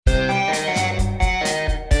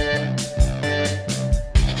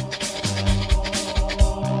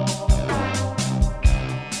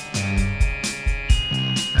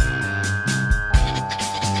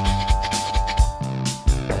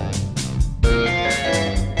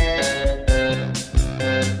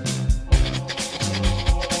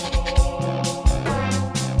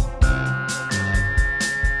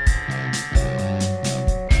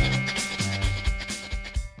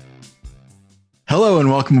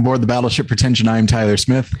welcome aboard the Battleship Pretension. I'm Tyler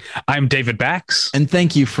Smith. I'm David Bax. And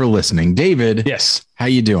thank you for listening. David. Yes. How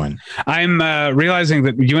you doing? I'm realizing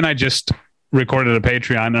that you and I just recorded a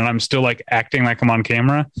Patreon and I'm still like acting like I'm on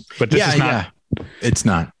camera, but this is not. Yeah. It's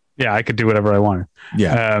not. Yeah, I could do whatever I want.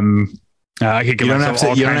 Yeah. I could give myself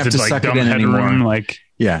all kinds of like dumb headroom. Like,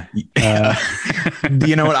 yeah.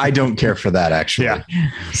 You know what? I don't care for that actually. Yeah.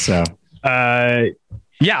 So.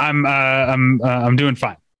 Yeah, I'm doing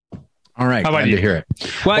fine. All right. How about you? To hear it.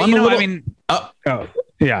 Well,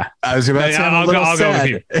 yeah. I was about to say I'll go with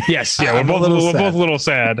you. Yes. Yeah. We're both a little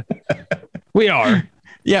sad. We are.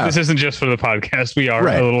 Yeah. This isn't just for the podcast. We are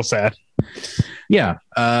a little sad. Yeah.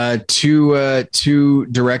 Two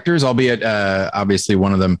directors, albeit obviously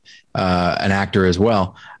one of them an actor as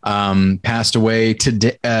well, passed away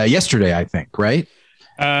today, yesterday, I think, right?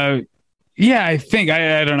 Yeah, I think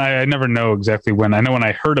I never know exactly when. I know when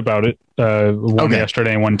I heard about it, one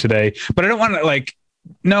yesterday and one today, but I don't want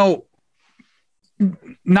to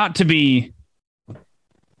not to be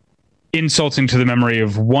insulting to the memory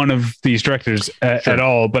of one of these directors at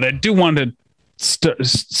all, but I do want to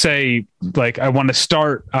say, I want to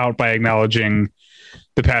start out by acknowledging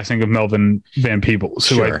the passing of Melvin Van Peebles,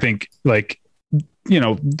 who I think,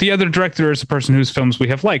 the other director is a person whose films we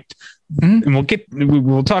have liked, and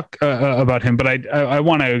we'll talk about him. But I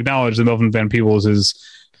want to acknowledge that Melvin Van Peebles is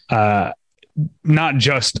he was not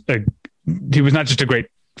just a great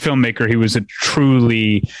filmmaker. He was a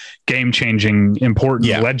truly game-changing,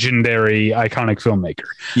 important, legendary, iconic filmmaker.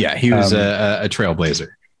 Yeah, he was a trailblazer.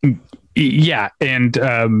 Yeah, and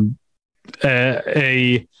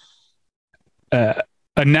a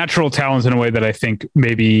natural talent in a way that I think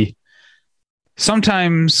maybe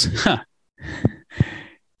sometimes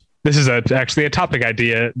this is actually a topic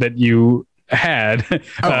idea that you had.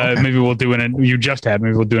 Maybe we'll do maybe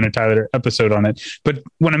we'll do an Tyler episode on it. But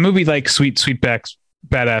when a movie like Sweet Sweetback's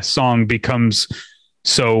Badass Song becomes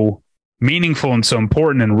so meaningful and so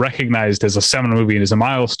important and recognized as a seminal movie and as a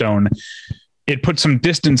milestone, it puts some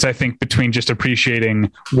distance, I think, between just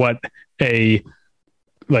appreciating what a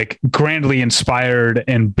grandly inspired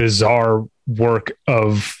and bizarre work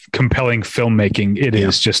of compelling filmmaking it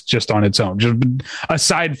is just on its own, just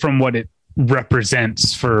aside from what it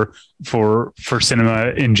represents for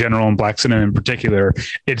cinema in general and Black cinema in particular.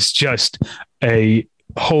 It's just a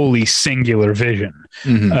wholly singular vision.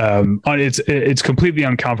 It's completely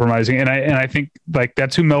uncompromising, and I think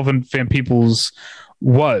that's who Melvin Van Peebles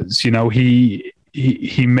was. He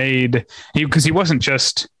made, because he wasn't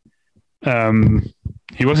just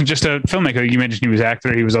a filmmaker. You mentioned he was an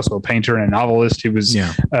actor. He was also a painter and a novelist. He was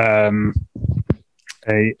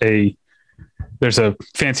there's a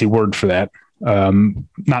fancy word for that.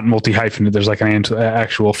 Not multi-hyphenate. There's an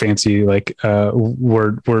actual fancy word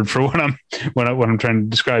for what I'm trying to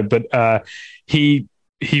describe. But he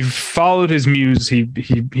followed his muse.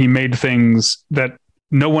 He made things that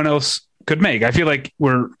no one else could make. I feel like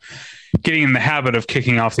we're getting in the habit of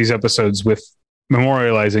kicking off these episodes with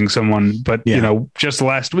memorializing someone, but just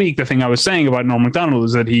last week, the thing I was saying about Norm Macdonald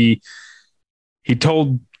is that he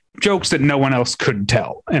told jokes that no one else could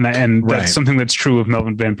tell, and that's something that's true of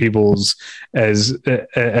Melvin Van Peebles as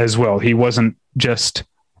well. He wasn't just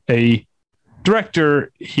a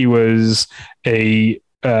director; he was an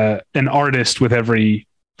artist with every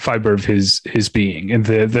fiber of his being. And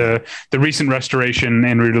the recent restoration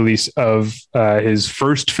and re-release of his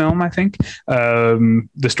first film, I think,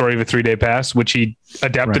 The Story of a 3-Day Pass, which he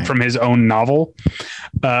adapted from his own novel,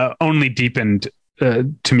 only deepened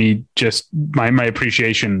to me just my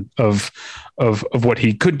appreciation of what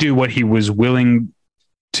he could do, what he was willing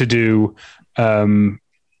to do, and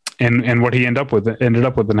what he ended up with,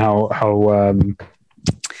 and how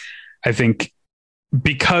I think,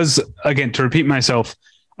 because, again, to repeat myself,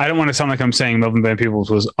 I don't want to sound like I'm saying Melvin Van Peebles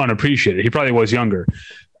was unappreciated. He probably was younger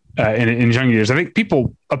in younger years. I think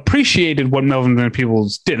people appreciated what Melvin Van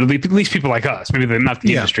Peebles did, at least people like us. Maybe not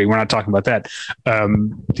the industry. We're not talking about that.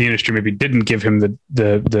 The industry maybe didn't give him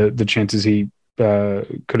the chances he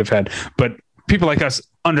could have had. But people like us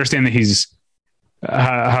understand that he's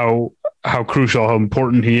how crucial, how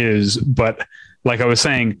important he is. But like I was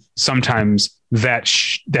saying, sometimes that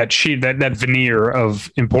veneer of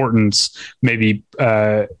importance maybe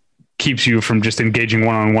keeps you from just engaging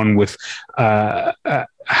one-on-one with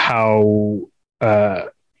how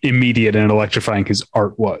immediate and electrifying his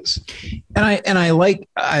art was. And I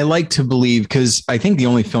like to believe, because I think the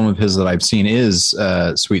only film of his that I've seen is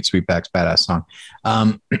Sweet Sweetback's Badass Song.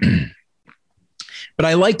 But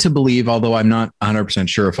I like to believe, although I'm not 100%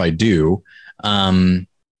 sure if I do,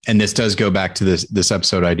 and this does go back to this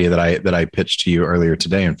episode idea that I pitched to you earlier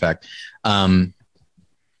today. In fact,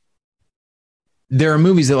 there are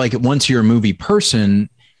movies that, like, once you're a movie person,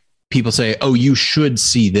 people say, oh, you should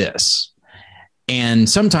see this. And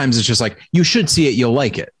sometimes it's just like, you should see it, you'll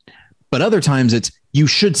like it. But other times it's, you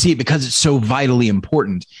should see it because it's so vitally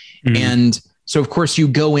important. Mm-hmm. And so, of course, you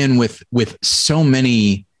go in with so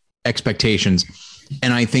many expectations.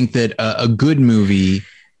 And I think that a good movie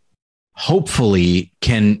hopefully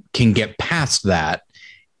can get past that,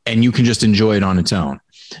 and you can just enjoy it on its own.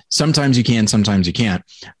 Sometimes you can, sometimes you can't.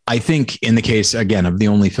 I think in the case, again, of the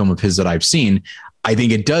only film of his that I've seen, I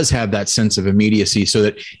think it does have that sense of immediacy, so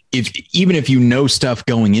that even if you know stuff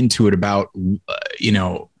going into it about,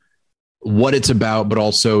 what it's about, but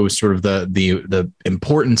also sort of the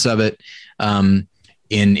importance of it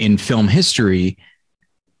in film history,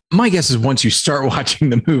 my guess is once you start watching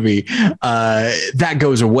the movie, that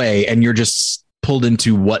goes away and you're just pulled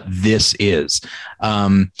into what this is.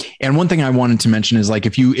 And one thing I wanted to mention is, like,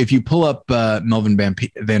 if you pull up Melvin Van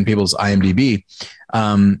Peebles' IMDb,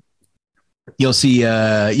 you'll see,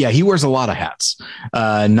 he wears a lot of hats.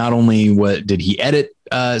 Not only did he edit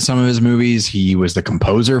some of his movies, he was the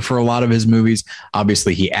composer for a lot of his movies.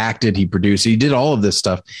 Obviously, he acted, he produced, he did all of this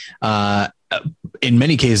stuff. In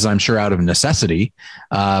many cases, I'm sure out of necessity,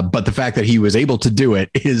 but the fact that he was able to do it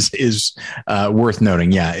is worth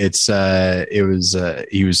noting. Yeah, he was.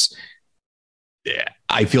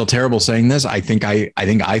 I feel terrible saying this. I think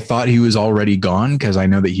I thought he was already gone, because I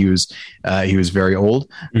know that he was very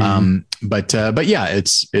old. Mm-hmm. But yeah,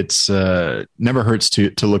 it's never hurts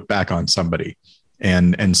to look back on somebody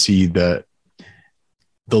and see the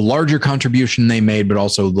larger contribution they made, but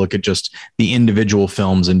also look at just the individual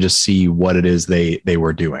films and just see what it is they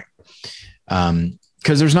were doing.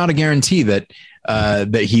 Because there's not a guarantee that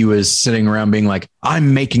he was sitting around being like,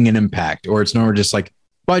 I'm making an impact, or it's more just like,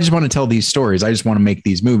 well, I just want to tell these stories. I just want to make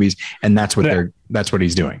these movies. And that's what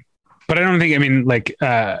he's doing. But I don't think,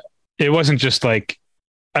 it wasn't just like,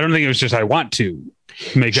 I don't think it was just, I want to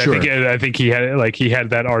make, sure. I think he had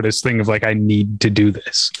that artist thing of like, I need to do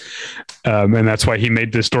this. And that's why he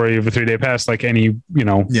made the story of A 3 Day Pass, like any,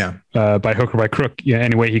 by hook or by crook,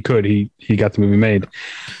 any way he could, he got the movie made.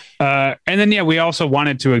 And then, we also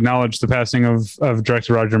wanted to acknowledge the passing of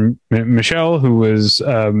director Roger Michell, who was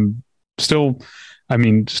still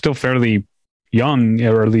fairly young,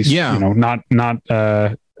 or at least, not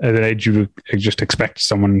at an age you would just expect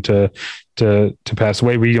someone to pass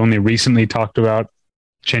away. We only recently talked about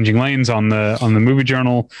Changing Lanes on the Movie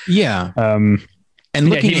Journal. Yeah. Go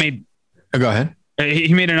ahead.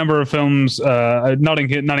 He made a number of films.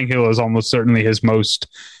 Notting Hill is almost certainly his most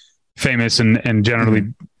famous and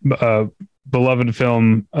generally beloved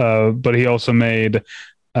film. But he also made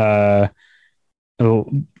odd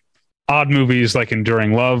movies like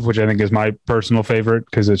Enduring Love, which I think is my personal favorite,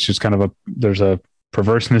 because it's just kind of there's a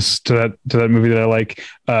perverseness to that movie that I like.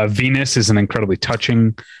 Venus is an incredibly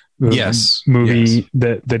touching movie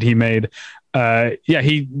that he made. He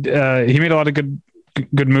made a lot of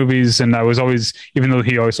good movies, and I was always, even though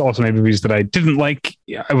he always also made movies that I didn't like,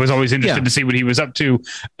 I was always interested to see what he was up to.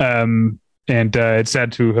 And it's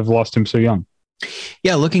sad to have lost him so young.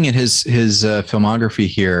 Yeah, looking at his filmography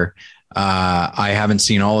here, I haven't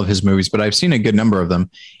seen all of his movies, but I've seen a good number of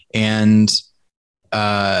them. And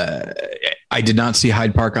I did not see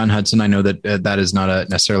Hyde Park on Hudson. I know that that is not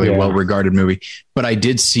necessarily a well-regarded movie, but I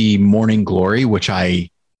did see Morning Glory, which I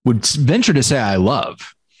would venture to say I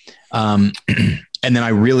love. And then I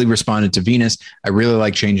really responded to Venus. I really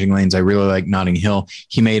like Changing Lanes. I really like Notting Hill.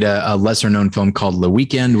 He made a lesser known film called Le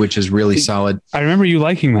Weekend, which is really solid. I remember you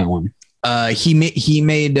liking that one. He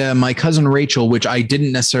made My Cousin Rachel, which I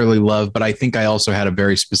didn't necessarily love, but I think I also had a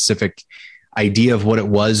very specific idea of what it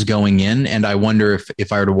was going in. And I wonder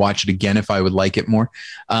if I were to watch it again, if I would like it more.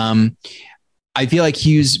 I feel like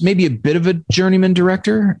he's maybe a bit of a journeyman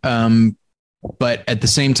director. But at the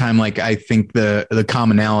same time, like, I think the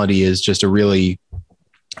commonality is just a real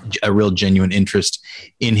genuine interest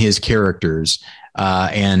in his characters.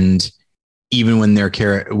 And even when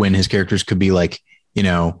his characters could be like,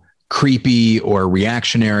 creepy or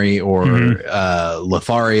reactionary or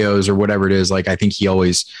Lotharios or whatever it is, like, I think he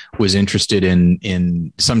always was interested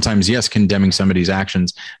in sometimes, yes, condemning somebody's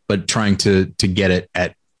actions, but trying to get it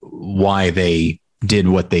at why they did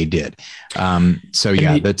what they did.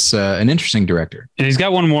 That's an interesting director. And he's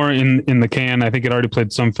got one more in the can. I think it already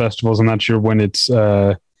played some festivals. I'm not sure when it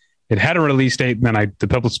had a release date, and then the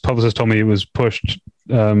publicist told me it was pushed.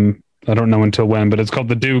 I don't know until when, but it's called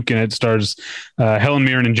The Duke, and it stars Helen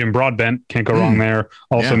Mirren and Jim Broadbent. Can't go wrong there.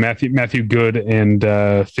 Also, Matthew Good and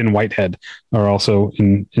Finn Whitehead are also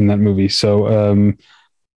in that movie. So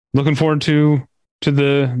looking forward to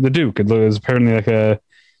the Duke. It was apparently like a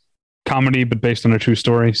comedy, but based on a true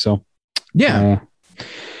story. So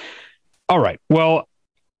All right. Well,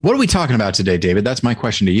 what are we talking about today, David? That's my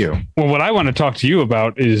question to you. Well, what I want to talk to you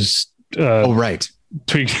about is right.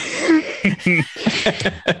 Tweaked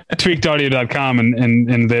tweakedaudio.com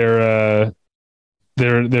and their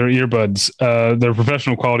earbuds, their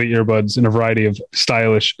professional quality earbuds in a variety of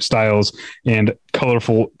stylish styles and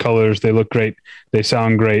colorful colors. They look great. They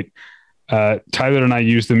sound great. Tyler and I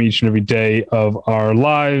use them each and every day of our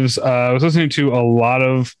lives. I was listening to a lot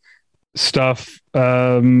of stuff.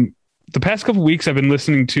 The past couple of weeks I've been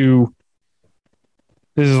listening to,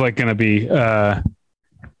 this is like going to be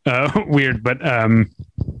weird, but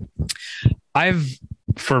I've,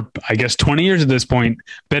 for I guess 20 years at this point,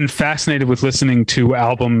 been fascinated with listening to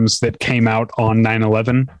albums that came out on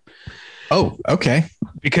 9/11. Oh, okay.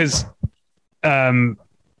 Because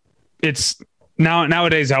it's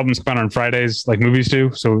nowadays albums come out on Fridays like movies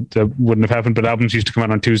do, so that wouldn't have happened, but albums used to come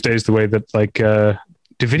out on Tuesdays the way that like I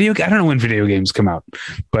don't know when video games come out,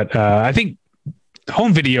 but I think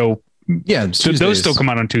home video, those still come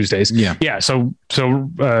out on Tuesdays. So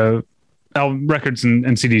records and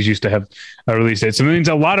CDs used to have a release date. So it means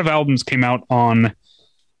a lot of albums came out on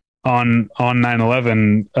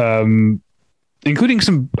 9/11, including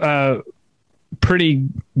some pretty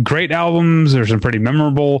great albums. There's some pretty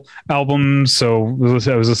memorable albums. So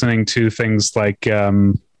I was listening to things like I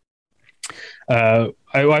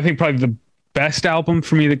think probably the best album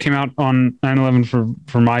for me that came out on 9/11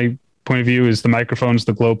 for my point of view is The Microphones,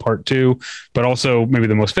 The Glow Part 2, but also maybe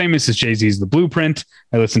the most famous is Jay-Z's The Blueprint.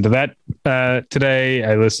 I listened to that today.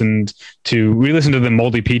 We listened to the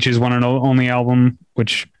Moldy Peaches One and Only album,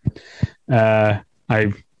 which I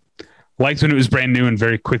liked when it was brand new and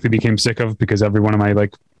very quickly became sick of because every one of my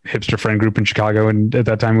like hipster friend group in Chicago and at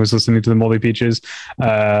that time was listening to the Moldy Peaches.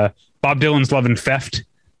 Bob Dylan's Love and Theft,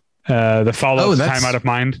 the follow-up to Time Out of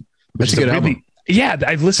Mind. That's a good album. Yeah,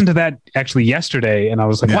 I listened to that actually yesterday, and I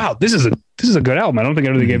was like, "Wow, this is a good album." I don't think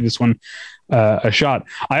I really gave this one a shot.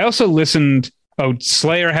 I also listened. Oh,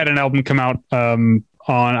 Slayer had an album come out on.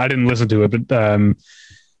 I didn't listen to it, but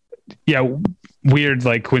weird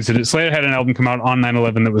like coincidence. Slayer had an album come out on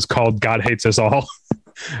 9/11 that was called "God Hates Us All."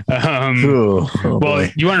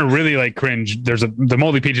 You want to really like cringe. The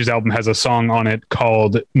Moldy Peaches album has a song on it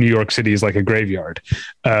called "New York City is Like a Graveyard."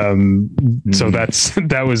 So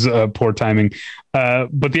that was poor timing.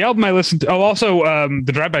 But the album I listened to, also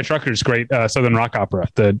the Drive By Truckers, great Southern rock opera,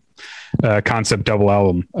 the concept double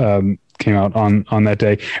album came out on that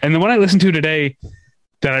day. And the one I listened to today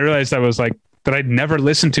that I realized I was like, that I'd never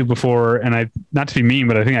listened to before, and I, not to be mean,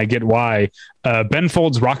 but I think I get why. Ben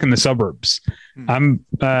Folds' "Rockin' the Suburbs." I'm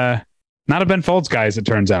not a Ben Folds guy, as it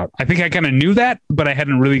turns out. I think I kind of knew that, but I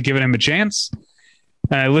hadn't really given him a chance.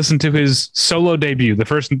 And I listened to his solo debut, the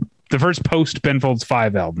first post Ben Folds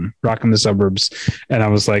 5 album, "Rockin' the Suburbs," and I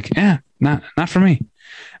was like, not for me.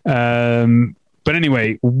 But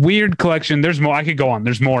anyway, weird collection. There's more. I could go on.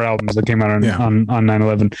 There's more albums that came out on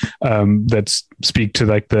 9/11 that speak to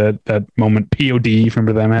like that moment. POD,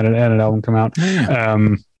 remember them had an album come out.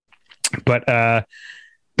 But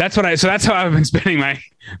that's how I've been spending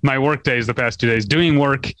my work days the past 2 days, doing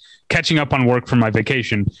work, catching up on work from my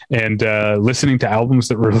vacation, and listening to albums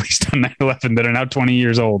that were released on 9/11 that are now 20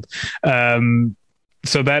 years old.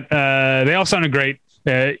 So that they all sounded great.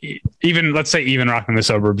 Even "Rockin' the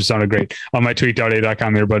Suburbs" sounded great on my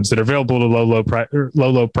tweakedaudio.com earbuds that are available at a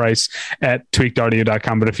low price at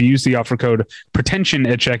tweakedaudio.com. But if you use the offer code pretension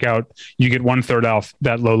at checkout, you get 1/3 off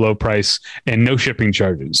that low price and no shipping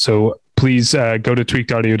charges. So please go to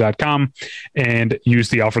tweakedaudio.com and use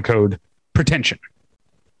the offer code pretension.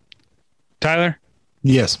 Tyler?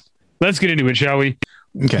 Yes. Let's get into it, shall we?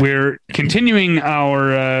 Okay. We're continuing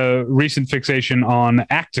our recent fixation on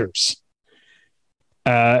actors.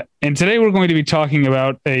 And today we're going to be talking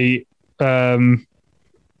about I think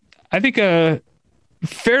a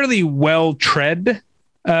fairly well-tread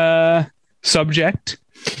subject.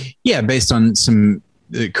 Yeah, based on some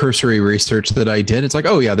cursory research that I did, it's like,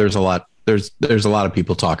 oh yeah, there's a lot of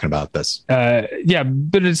people talking about this. But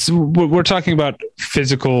we're talking about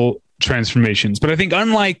physical transformations. But I think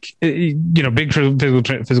unlike big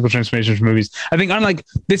physical transformations from movies, I think unlike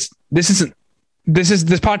this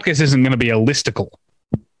podcast isn't going to be a listicle.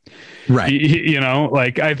 Right.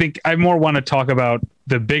 I think I more want to talk about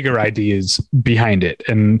the bigger ideas behind it,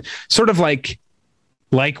 and sort of like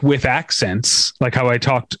with accents, like how I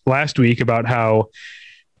talked last week about how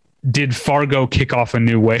did Fargo kick off a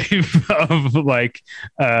new wave of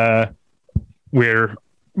where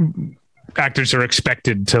actors are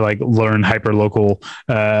expected to learn hyperlocal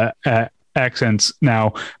accents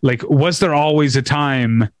now. Like, was there always a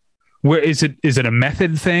time where is it a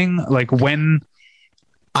method thing? Like when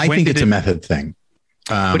I think it's a method thing.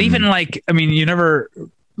 But even like, I mean, you never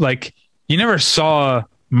saw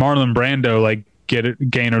Marlon Brando like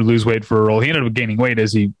gain or lose weight for a role. He ended up gaining weight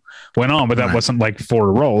as he went on, but that wasn't like for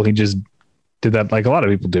a role. He just did that like a lot of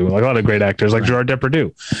people do, like a lot of great actors, like Gerard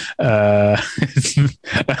Depardieu,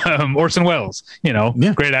 Orson Welles,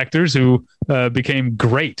 great actors who became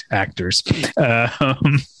great actors.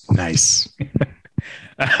 Nice.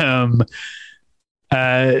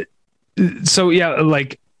 So yeah,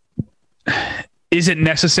 like, is it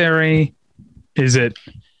necessary? Is it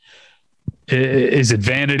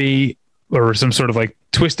vanity or some sort of like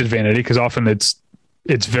twisted vanity? Because often it's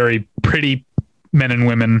very pretty men and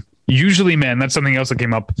women, usually men. That's something else that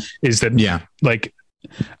came up, is that like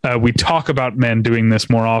we talk about men doing this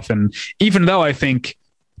more often, even though I think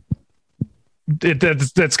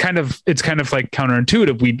it's kind of like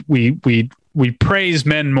counterintuitive. We praise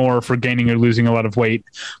men more for gaining or losing a lot of weight,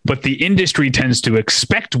 but the industry tends to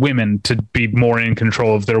expect women to be more in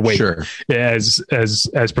control of their weight as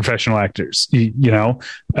professional actors. I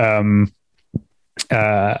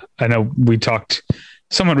know we talked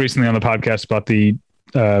somewhat recently on the podcast about the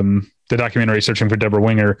documentary Searching for Deborah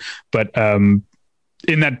Winger, but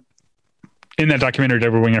in that documentary,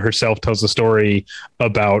 Deborah Winger herself tells the story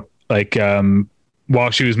about like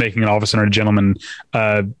while she was making An Officer and a Gentleman,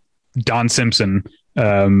 Don Simpson,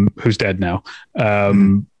 who's dead now,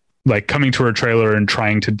 like coming to her trailer and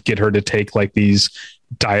trying to get her to take like these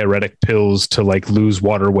diuretic pills to like lose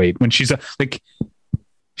water weight when she's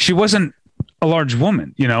she wasn't a large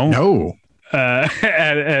woman, No.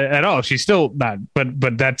 At all. She's still not,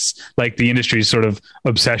 but that's like the industry's sort of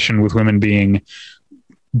obsession with women being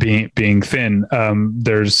thin.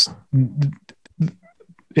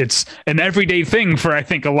 It's an everyday thing for, I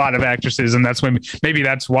think, a lot of actresses. And that's maybe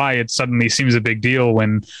that's why it suddenly seems a big deal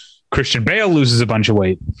when Christian Bale loses a bunch of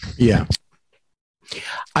weight. Yeah.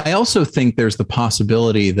 I also think there's the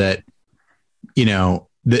possibility that,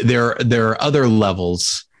 there are other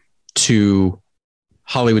levels to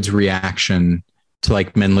Hollywood's reaction to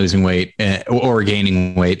like men losing weight or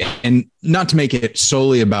gaining weight, and not to make it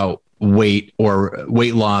solely about weight or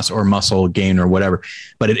weight loss or muscle gain or whatever,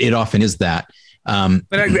 but it often is that.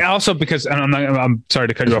 But also because I'm sorry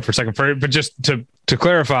to cut you off for a second, but just to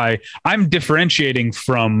clarify, I'm differentiating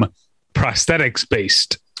from prosthetics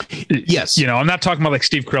based. Yes. I'm not talking about like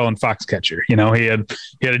Steve Carell in Foxcatcher. He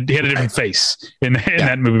had a different face in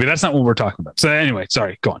that movie, but that's not what we're talking about. So anyway,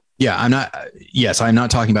 sorry, go on. Yeah, I'm not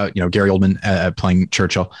talking about, Gary Oldman playing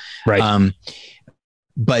Churchill. Right.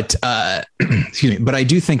 But excuse me, but I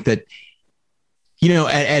do think that,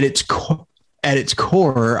 at its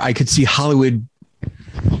core, I could see Hollywood.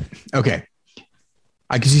 Okay.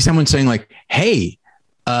 I could see someone saying like, hey,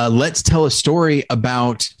 let's tell a story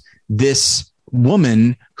about this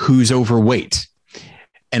woman who's overweight,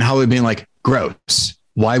 and Hollywood being like, gross.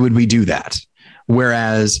 Why would we do that?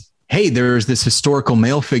 Whereas, hey, there's this historical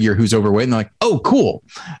male figure who's overweight, and they're like, oh, cool.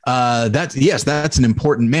 That's an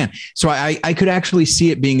important man. So I could actually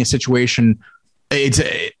see it being a situation.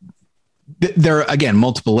 There are, again,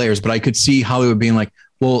 multiple layers, but I could see Hollywood being like,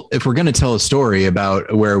 well, if we're going to tell a story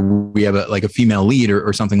about where we have a female lead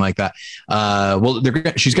or something like that,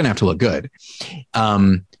 she's going to have to look good.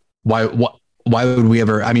 Why would we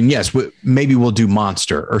ever? I mean, yes, maybe we'll do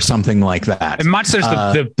Monster or something like that. And Monster's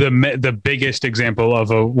the biggest example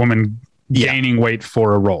of a woman gaining weight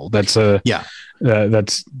for a role. That's the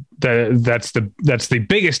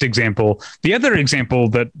biggest example. The other example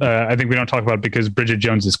that I think we don't talk about because Bridget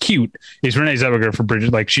Jones is cute is Renee Zellweger for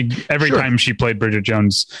Bridget. Like every time she played Bridget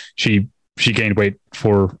Jones, she gained weight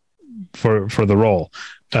for the role.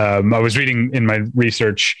 I was reading in my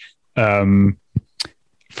research for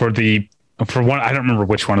one, I don't remember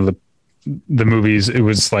which one of the movies. It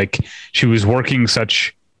was like she was working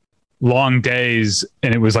such long days,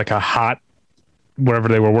 and it was like a hot, wherever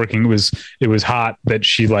they were working, it was hot that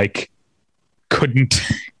she like couldn't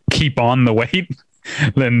keep on the weight.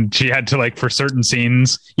 Then she had to like, for certain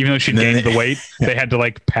scenes, even though she gained the weight, they had to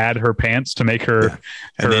like pad her pants to make her.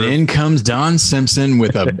 And then in comes Don Simpson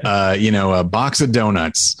with a box of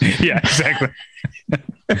donuts. Yeah, exactly.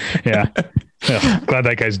 Yeah. Oh, glad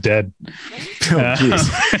that guy's dead.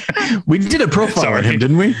 We did a profile on him,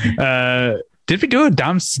 didn't we? Did we do a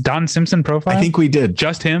Don Simpson profile? I think we did.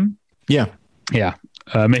 Just him? Yeah. Yeah.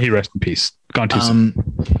 May he rest in peace. Gone too soon.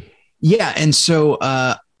 Yeah. And so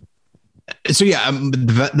the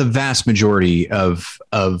vast majority of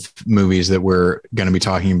movies that we're going to be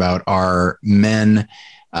talking about are men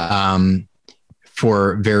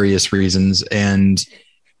for various reasons.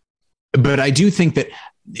 But I do think that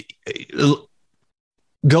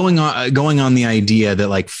going on the idea that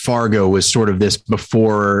like Fargo was sort of this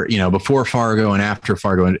before Fargo and after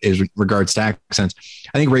Fargo as regards to accents.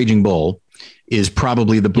 I think Raging Bull is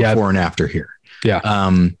probably the before and after here.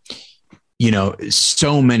 Yeah.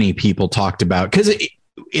 So many people talked about, because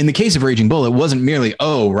in the case of Raging Bull, it wasn't merely,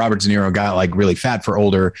 Robert De Niro got like really fat for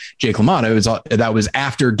older Jake LaMotta. That was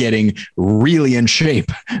after getting really in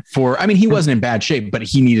shape he wasn't in bad shape, but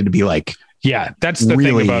he needed to be like, yeah, that's the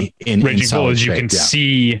really thing about Raging Bull is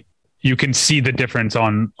you can see the difference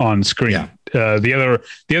on screen. Yeah. The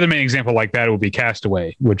other main example like that would be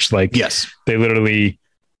Castaway, which they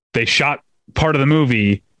shot part of the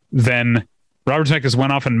movie, then Robert Zemeckis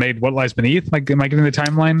went off and made What Lies Beneath. Am I getting the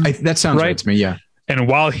timeline? That sounds right to me. Yeah. And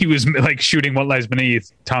while he was like shooting What Lies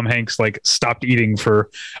Beneath, Tom Hanks like stopped eating for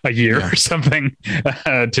a year or something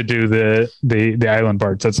to do the island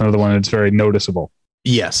parts. That's another one that's very noticeable.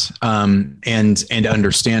 Yes. And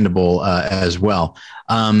understandable as well.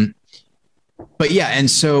 But yeah. And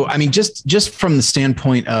so, I mean, just from the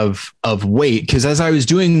standpoint of weight, because as I was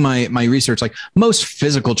doing my research, like most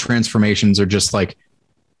physical transformations are just like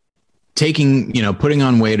putting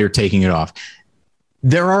on weight or taking it off.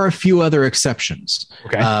 There are a few other exceptions,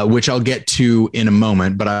 which I'll get to in a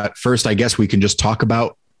moment. But first, I guess we can just talk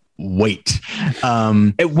about weight.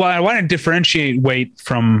 I want to differentiate weight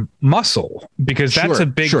from muscle, because that's a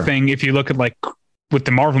big thing. If you look at like with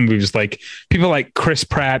the Marvel movies, like people like Chris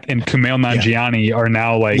Pratt and Kumail Nanjiani are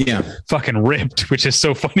now like fucking ripped, which is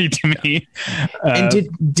so funny to me. And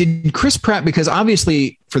did Chris Pratt, because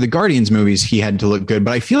obviously for the Guardians movies he had to look good,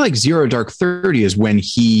 but I feel like Zero Dark 30 is when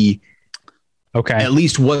he at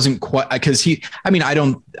least wasn't quite, because I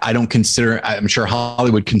don't consider, I'm sure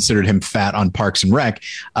Hollywood considered him fat on Parks and Rec,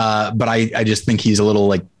 but I just think he's a little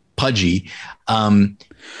like pudgy. And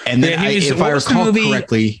then if I recall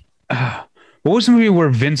correctly, what was the movie where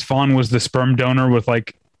Vince Vaughn was the sperm donor with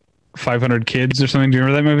like 500 kids or something? Do you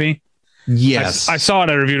remember that movie? Yes. I saw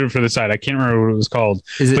it. I reviewed it for the site. I can't remember what it was called.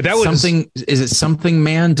 Is it something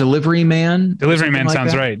man? Delivery Man? Delivery Man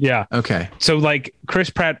sounds right. Yeah. Okay. So like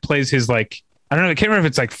Chris Pratt plays his like, I don't know. I can't remember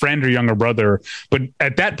if it's like friend or younger brother, but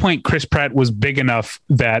at that point, Chris Pratt was big enough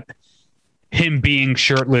that him being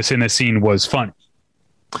shirtless in a scene was fun.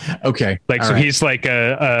 Okay. Like, so he's like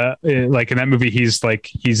like in that movie, he's a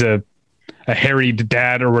harried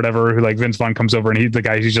dad or whatever, who like Vince Vaughn comes over and he's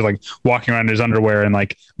just like walking around in his underwear, and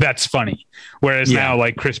like that's funny. Whereas now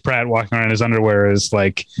like Chris Pratt walking around in his underwear is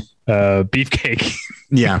like beefcake.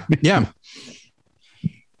 Yeah.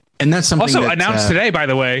 And that's something also announced today, by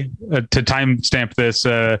the way, to timestamp this.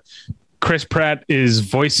 Chris Pratt is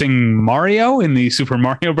voicing Mario in the Super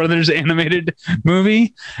Mario Brothers animated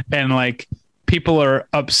movie, and like people are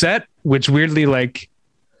upset, which weirdly like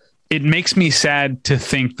it makes me sad to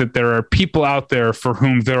think that there are people out there for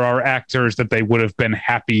whom there are actors that they would have been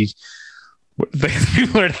happy.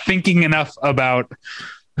 People are thinking enough about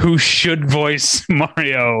who should voice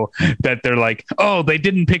Mario that they're like, oh, they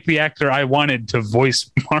didn't pick the actor I wanted to voice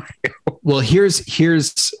Mario. Well,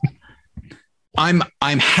 here's I'm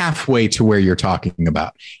halfway to where you're talking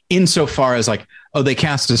about, insofar as like, oh, they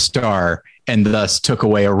cast a star and thus took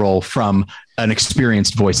away a role from an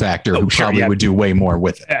experienced voice actor who probably would do way more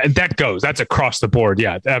with it. That's across the board.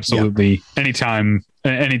 Yeah, absolutely. Yeah. Anytime,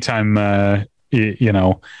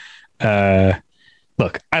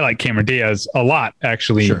 look, I like Cameron Diaz a lot,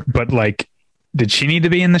 actually, but like, did she need to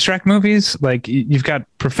be in the Shrek movies? Like, you've got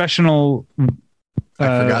professional.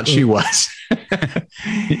 I forgot she was.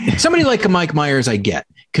 Somebody like a Mike Myers, I get,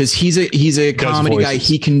 because he's a comedy guy.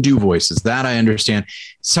 He can do voices. That I understand.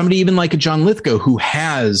 Somebody even like a John Lithgow, who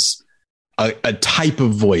has a type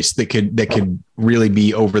of voice that could really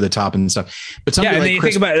be over the top and stuff. But something and then you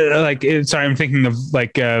think about like, sorry, I'm thinking of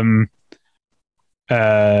like Inside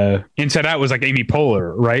Out was like Amy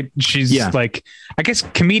Poehler, right? She's like, I guess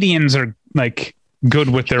comedians are like good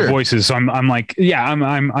with their voices, so I'm like,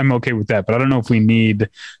 I'm okay with that, but I don't know if we need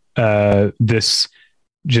this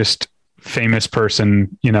just famous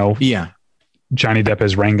person, Johnny Depp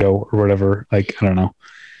as Rango or whatever. Like, I don't know.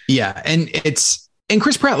 Yeah, and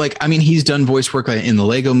Chris Pratt, like, I mean, he's done voice work in the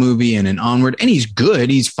Lego Movie and in Onward, and he's good.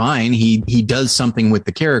 He's fine. He does something with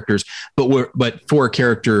the characters, but for a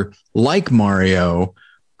character like Mario,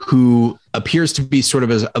 who appears to be sort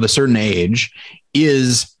of of a certain age,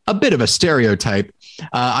 is a bit of a stereotype.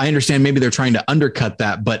 I understand maybe they're trying to undercut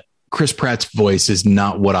that, but Chris Pratt's voice is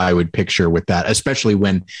not what I would picture with that, especially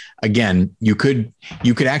when, again, you could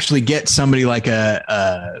actually get somebody like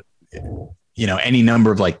any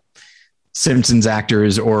number of like Simpsons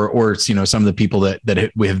actors or some of the people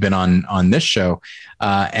that we have been on this show,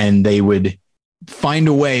 and they would find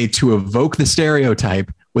a way to evoke the stereotype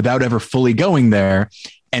without ever fully going there,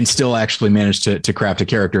 and still actually managed to craft a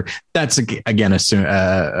character. That's again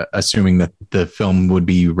assuming that the film would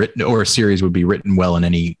be written or a series would be written well in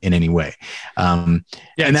any way. And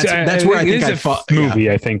that's where I think I fought movie.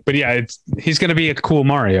 Yeah. I think, but yeah, he's going to be a cool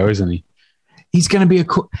Mario, isn't he? He's going to be a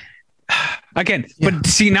cool. Again, but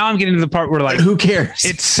see, now I'm getting to the part where like, who cares?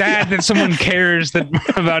 It's sad that someone cares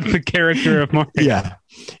about the character of Mario.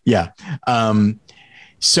 Yeah.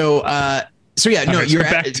 So yeah, no,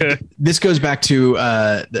 this goes back to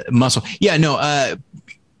the muscle. Yeah, no,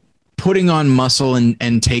 putting on muscle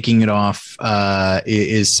and taking it off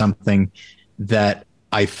is something that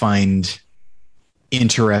I find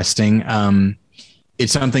interesting.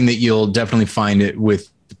 It's something that you'll definitely find it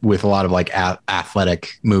with a lot of like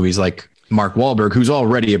athletic movies, like Mark Wahlberg, who's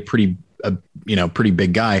already a pretty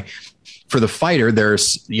big guy. For the fighter,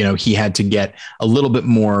 there's, he had to get a little bit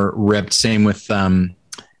more ripped. Same with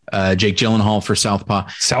Jake Gyllenhaal for Southpaw.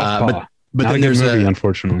 But then there's movie,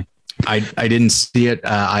 unfortunately, I didn't see it.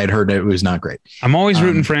 I had heard it was not great. I'm always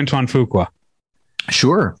rooting for Antoine Fuqua.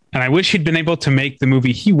 Sure. And I wish he'd been able to make the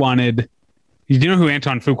movie he wanted. You know who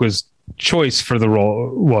Antoine Fuqua's choice for the role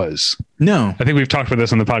was? No. I think we've talked about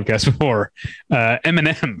this on the podcast before.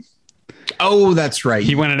 Eminem. Oh, that's right.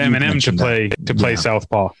 He wanted Eminem to play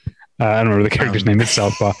Southpaw. I don't remember the character's name. It's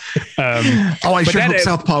Southpaw. I sure hope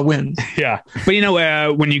Southpaw wins. Yeah.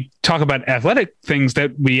 But, when you talk about athletic things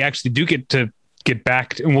that we actually do get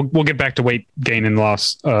back to, and we'll get back to weight gain and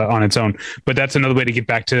loss on its own. But that's another way to get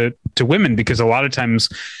back to women, because a lot of times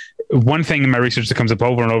one thing in my research that comes up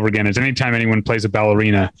over and over again is anytime anyone plays a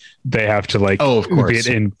ballerina, they have to of course. Be it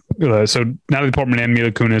in. So Natalie Portman and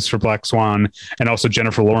Mila Kunis for Black Swan, and also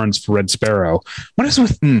Jennifer Lawrence for Red Sparrow. What is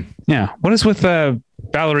with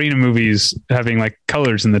ballerina movies having like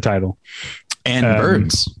colors in the title and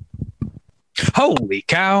birds? Holy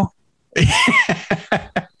cow!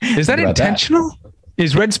 Is that intentional? That?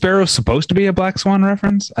 Is Red Sparrow supposed to be a Black Swan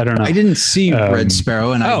reference? I don't know. I didn't see Red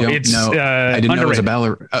Sparrow, and I don't know. I didn't know it was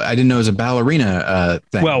I didn't know it was a ballerina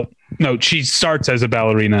thing. Well, no, she starts as a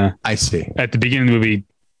ballerina. I see. At the beginning of the movie,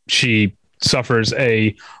 she suffers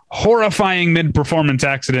a horrifying mid-performance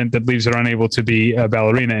accident that leaves her unable to be a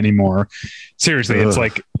ballerina anymore. Seriously, Ugh.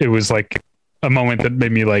 It was like a moment that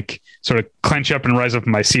made me like sort of clench up and rise up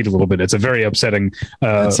in my seat a little bit. It's a very upsetting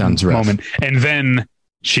that sounds rough. Moment. And then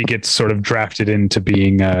she gets sort of drafted into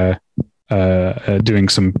being doing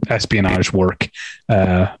some espionage work.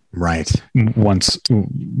 Right. Once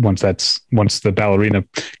the ballerina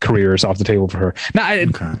career is off the table for her. Now,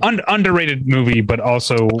 underrated movie, but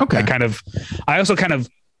also I also kind of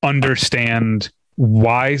understand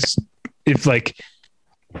why, if like,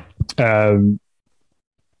 I'm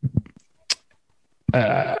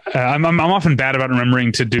often bad about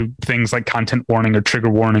remembering to do things like content warning or trigger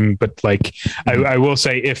warning, but like I will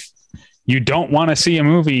say, if you don't want to see a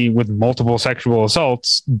movie with multiple sexual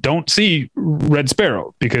assaults, don't see Red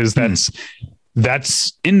Sparrow, because that's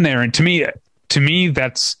in there. And to me,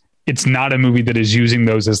 it's not a movie that is using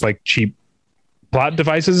those as like cheap plot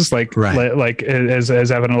devices, like as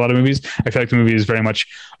happen in a lot of movies. I feel like the movie is very much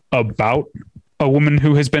about a woman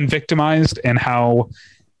who has been victimized, and how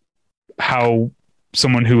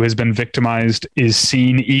someone who has been victimized is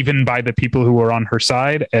seen even by the people who are on her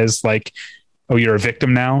side as like, oh, you're a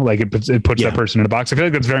victim now. Like it puts that person in a box. I feel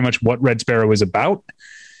like that's very much what Red Sparrow is about.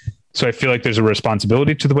 So I feel like there's a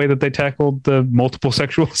responsibility to the way that they tackled the multiple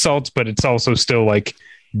sexual assaults, but it's also still like,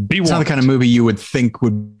 it's not the kind of movie you would think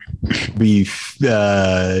would be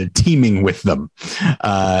teeming with them.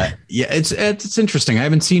 It's interesting. I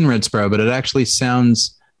haven't seen Red Sparrow, but it actually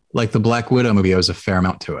sounds like the Black Widow movie. There was a fair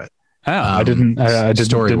amount to it. Oh, I didn't know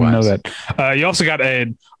that. You also got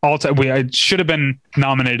I should have been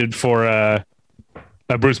nominated for a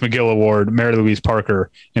Bruce McGill Award, Mary Louise Parker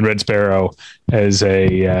in Red Sparrow, as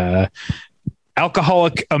a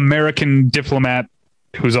alcoholic American diplomat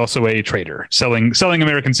who's also a traitor, selling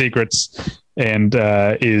American secrets, and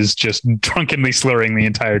is just drunkenly slurring the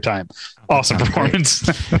entire time. Awesome performance.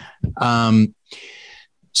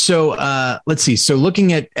 So let's see. So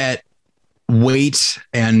looking at weight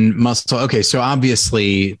and muscle. Okay, so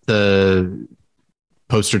obviously the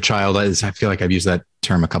poster child is, I feel like I've used that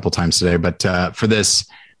term a couple times today, but for this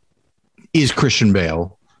is Christian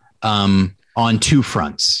Bale on two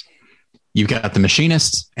fronts. You've got The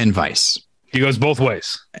Machinist and Vice. He goes both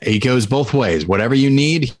ways. Whatever you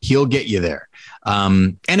need, he'll get you there.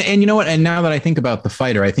 And you know what? And now that I think about The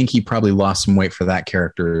Fighter, I think he probably lost some weight for that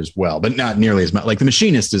character as well, but not nearly as much. Like The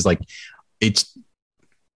Machinist is like, it's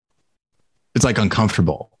like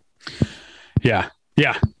uncomfortable. Yeah.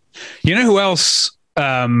 Yeah. You know who else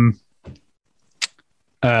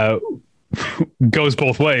goes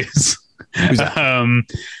both ways. Who's that?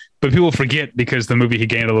 But people forget because the movie he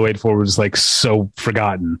gained all the weight for was like so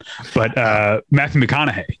forgotten. But Matthew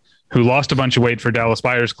McConaughey, who lost a bunch of weight for Dallas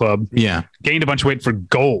Buyers Club, gained a bunch of weight for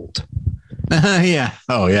Gold. Yeah.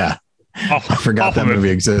 Oh yeah. I forgot that movie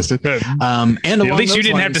existed. And at least you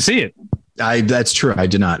didn't have to see it. That's true. I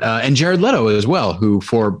did not. And Jared Leto as well, who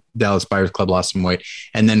for Dallas Buyers Club lost some weight,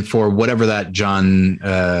 and then for whatever that John,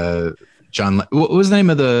 what was the name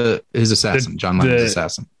of his assassin? John Lennon's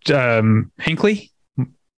assassin. Hinckley.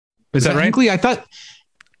 Is that right? Hinckley? I thought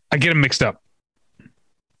I get him mixed up.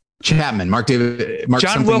 Mark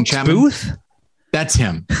John Wilkes Chapman. Booth. That's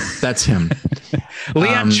him.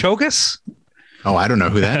 Leon Chogas. Oh, I don't know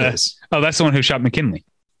who that is. Oh, that's the one who shot McKinley.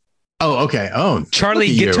 Oh, okay. Oh, Charlie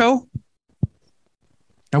Gitto.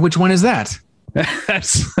 Now, which one is that?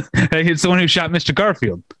 It's the one who shot Mr.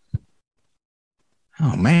 Garfield.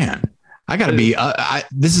 Oh man, I gotta be.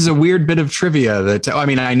 This is a weird bit of trivia that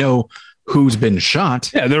I know who's been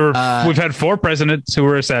shot. Yeah, we've had 4 presidents who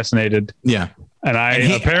were assassinated. Yeah, and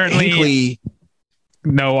apparently Hinckley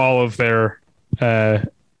know all of their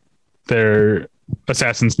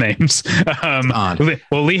assassins' names.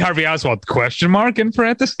 Well, Lee Harvey Oswald ? In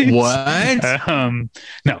parentheses. What?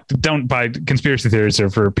 No, don't buy conspiracy theories are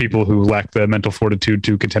for people who lack the mental fortitude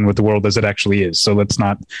to contend with the world as it actually is. So let's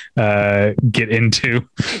not get into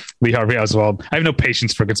Lee Harvey Oswald. I have no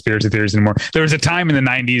patience for conspiracy theories anymore. There was a time in the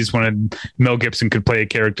 90s when Mel Gibson could play a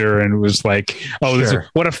character and it was like,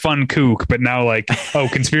 what a fun kook. But now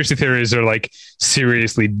conspiracy theories are like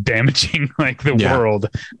seriously damaging like the world.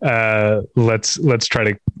 Let's try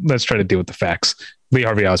to deal with the facts. Lee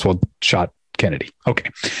Harvey Oswald shot Kennedy. Okay.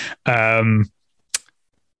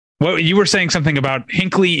 Well, you were saying something about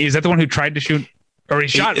Hinckley. Is that the one who tried to shoot, or he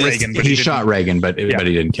shot Reagan? But he shot Reagan, but he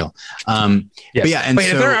didn't kill. Yes. But yeah, and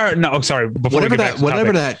if there are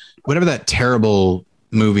whatever that terrible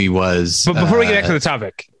movie was. But before we get back to the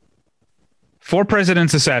topic, 4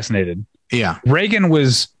 presidents assassinated. Yeah, Reagan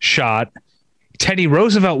was shot. Teddy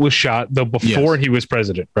Roosevelt was shot though before he was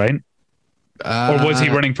president, right? Or was he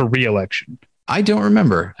running for re-election? I don't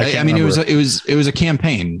remember. I mean, remember. It was a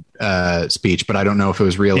campaign speech, but I don't know if it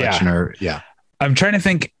was re-election or. I'm trying to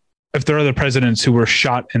think if there are other presidents who were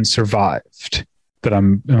shot and survived.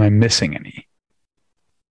 Am I missing any?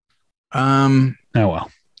 Oh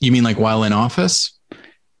well. You mean like while in office?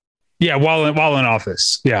 Yeah, while in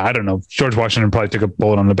office. Yeah, I don't know. George Washington probably took a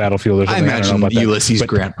bullet on the battlefield or something. I imagine Ulysses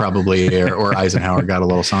Grant probably or Eisenhower got a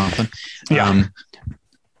little something. Yeah.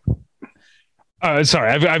 Sorry,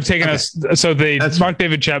 I've taken us. So the Mark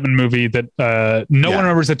David Chapman movie that no one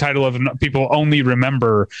remembers the title of, and people only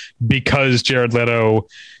remember because Jared Leto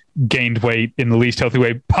gained weight in the least healthy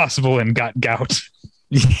way possible and got gout.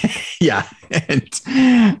 Yeah, and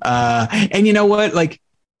you know what? Like,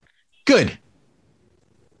 good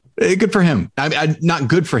for him. I not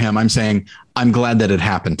good for him. I'm saying I'm glad that it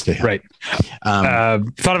happened to him. Right.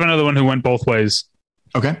 Thought of another one who went both ways.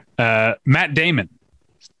 Okay. Matt Damon.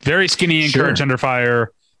 Very skinny in Courage Under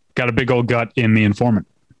Fire, got a big old gut in The Informant.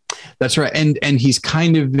 That's right. And he's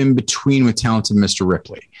kind of in between with Talented Mr.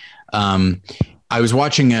 Ripley. I was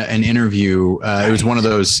watching an interview. It was one of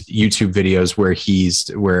those YouTube videos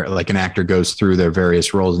where like an actor goes through their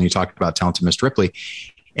various roles, and he talked about Talented Mr. Ripley.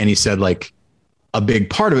 And he said like a big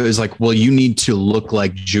part of it is like, well, you need to look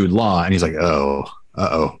like Jude Law. And he's like, uh-oh.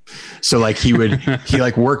 So like he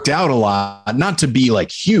like worked out a lot, not to be like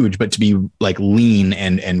huge, but to be like lean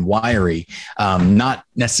and wiry, not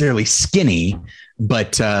necessarily skinny,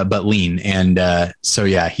 but lean. And so,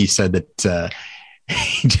 yeah, he said that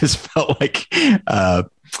he just felt like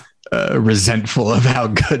resentful of how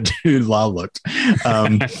good Jude Law looked.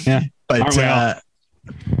 But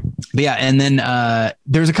yeah. And then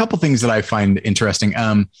there's a couple things that I find interesting.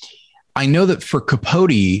 I know that for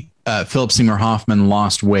Capote, Philip Seymour Hoffman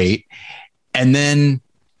lost weight and then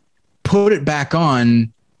put it back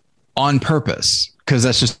on purpose, because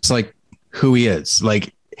that's just like who he is.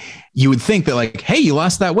 Like, you would think that like, hey, you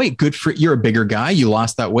lost that weight. Good for you're a bigger guy. You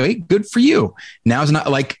lost that weight. Good for you. Now it's not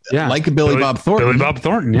like Billy Bob Thornton. Billy Bob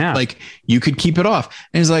Thornton, yeah. Like you could keep it off.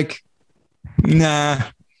 And he's like, nah,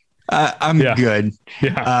 I'm good.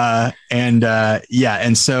 Yeah.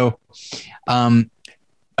 And so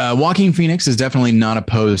Joaquin Phoenix is definitely not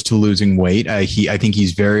opposed to losing weight. I think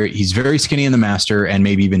he's very skinny in The Master and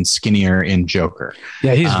maybe even skinnier in Joker.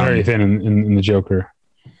 Yeah, he's very thin in the Joker.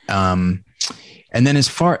 And then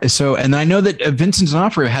and I know that Vincent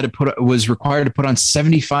D'Onofrio was required to put on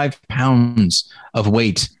 75 pounds of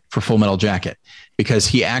weight for Full Metal Jacket, because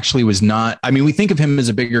he actually was not. I mean, we think of him as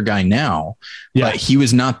a bigger guy now, but he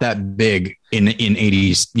was not that big in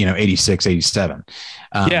 80s, 86, 87.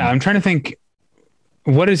 I'm trying to think.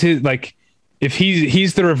 What is his like? If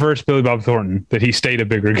he's the reverse Billy Bob Thornton, that he stayed a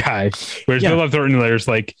bigger guy, whereas Billy Bob Thornton, there's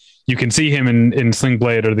like you can see him in Sling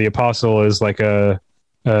Blade or The Apostle as like a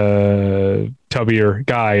tubbier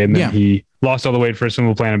guy, and then he lost all the weight for a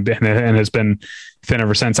single plan and has been thin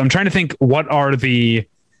ever since. I'm trying to think, what are the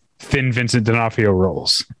thin Vincent D'Onofrio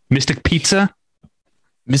roles? Mystic Pizza.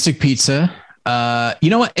 You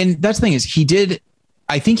know what? And that's the thing is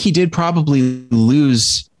I think he did probably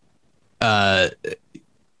lose,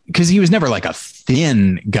 because he was never like a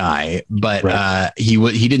thin guy, but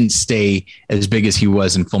he didn't stay as big as he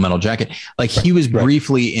was in Full Metal Jacket. Like he was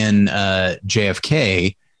briefly in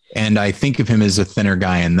JFK, and I think of him as a thinner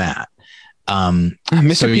guy in that.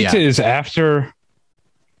 Mr. Pizza is after.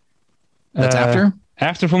 That's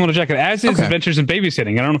after Full Metal Jacket, as is Adventures in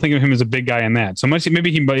Babysitting. I don't think of him as a big guy in that. So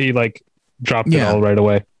maybe he like dropped it all right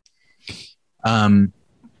away.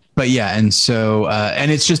 But yeah, and so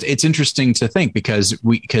and it's interesting to think because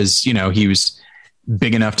he was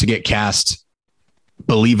big enough to get cast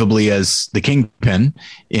believably as the Kingpin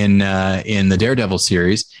in the Daredevil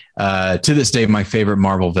series. To this day, my favorite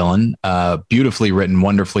Marvel villain, beautifully written,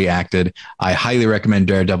 wonderfully acted. I highly recommend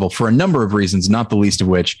Daredevil for a number of reasons, not the least of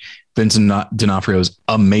which Vincent D'Onofrio's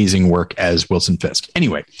amazing work as Wilson Fisk.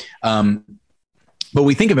 Anyway, but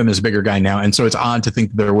we think of him as a bigger guy now, and so it's odd to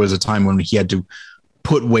think that there was a time when he had to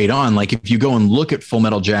put weight on. Like if you go and look at Full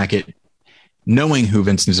Metal Jacket, knowing who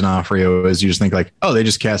Vincent D'Onofrio is, you just think like, oh, they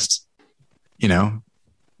just cast,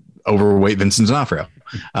 overweight Vincent D'Onofrio.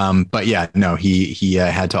 But yeah, no, he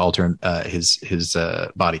had to alter his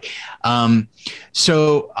body.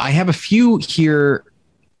 So I have a few here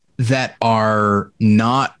that are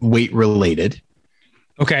not weight related.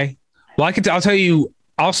 Okay. Well, I'll tell you,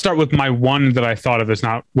 I'll start with my one that I thought of as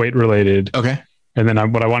not weight related. Okay. And then I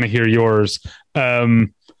want to hear yours. I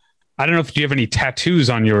don't know if you have any tattoos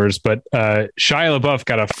on yours, but Shia LaBeouf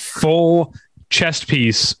got a full chest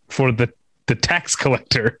piece for the tax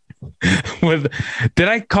collector. Did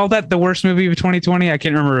I call that the worst movie of 2020? I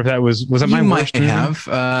can't remember if that was that my worst movie? Have.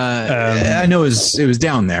 I know it was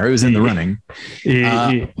down there. It was in the running.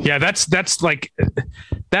 Yeah, that's like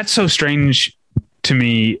that's so strange to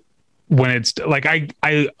me when it's like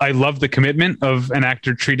I love the commitment of an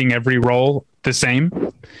actor treating every role the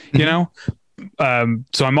same,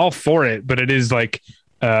 so I'm all for it, but it is like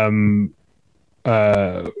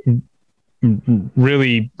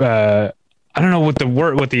really I don't know what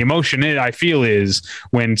the emotion is I feel is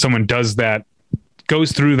when someone does that,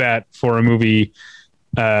 goes through that for a movie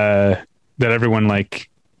that everyone like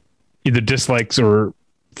either dislikes or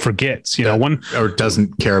forgets, one or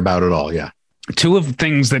doesn't care about at all. Yeah. Two of the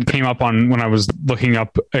things that came up on when I was looking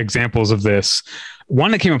up examples of this,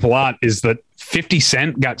 one that came up a lot is that 50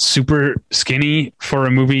 Cent got super skinny for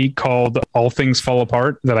a movie called All Things Fall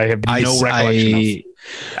Apart that I have no recollection of.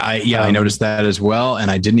 I noticed that as well, and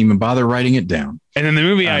I didn't even bother writing it down. And then the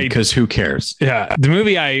movie because who cares? Yeah, the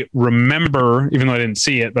movie I remember, even though I didn't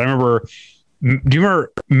see it, but I remember. Do you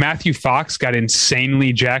remember Matthew Fox got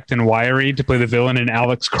insanely jacked and wiry to play the villain in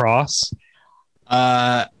Alex Cross?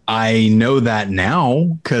 I know that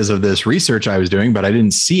now because of this research I was doing, but I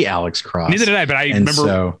didn't see Alex Cross. Neither did I, but I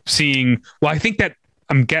remember seeing. Well, I think that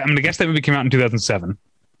I'm going to guess that movie came out in 2007.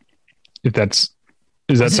 If does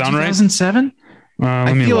that sound right? 2007.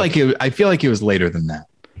 I feel like it was later than that,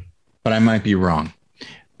 but I might be wrong.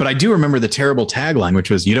 But I do remember the terrible tagline, which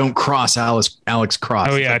was "You don't cross Alex Cross."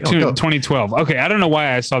 Oh yeah, 2012. Okay, I don't know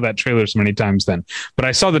why I saw that trailer so many times then, but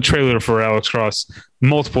I saw the trailer for Alex Cross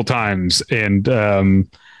multiple times and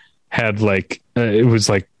had like it was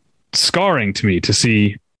like scarring to me to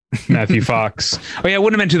see Matthew Fox. Oh yeah, it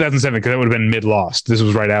wouldn't have been 2007 because that would have been mid Lost. This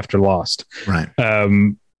was right after Lost, right?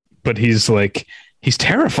 But he's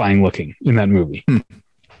terrifying looking in that movie.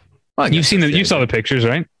 Well, you saw the pictures,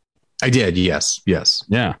 right? I did. Yes.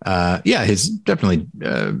 Yeah. His definitely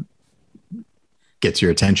gets your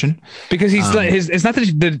attention because he's it's not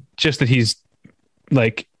that he's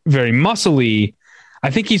like very muscly. I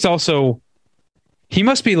think he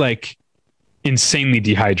must be like insanely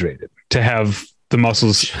dehydrated to have the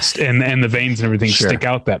muscles and the veins and everything stick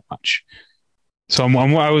out that much. So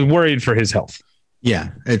I was worried for his health. Yeah.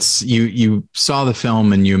 It's you saw the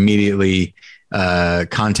film and you immediately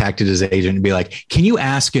contacted his agent and be like, can you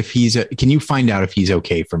find out if he's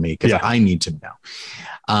okay for me? Because I need to know.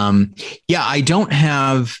 I don't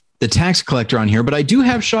have the tax collector on here, but I do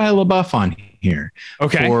have Shia LaBeouf on here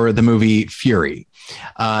for the movie Fury,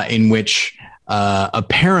 in which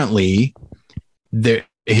apparently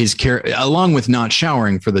his care, along with not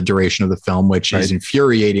showering for the duration of the film, which is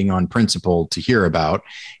infuriating on principle to hear about,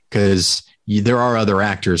 because there are other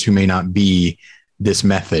actors who may not be this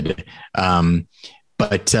method.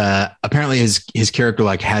 But apparently his character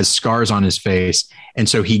like has scars on his face. And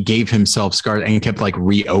so he gave himself scars and kept like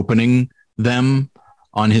reopening them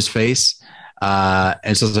on his face.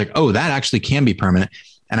 And so it's like, oh, that actually can be permanent.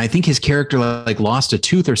 And I think his character like lost a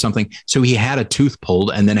tooth or something. So he had a tooth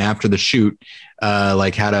pulled. And then after the shoot,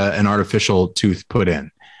 like had an artificial tooth put in.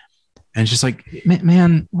 And it's just like,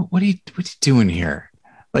 man, what are you doing here?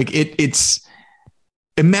 Like it's,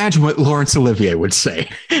 imagine what Laurence Olivier would say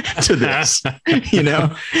to this, you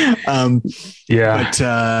know? Yeah.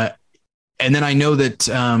 But, and then I know that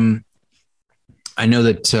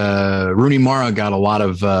Rooney Mara got a lot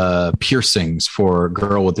of piercings for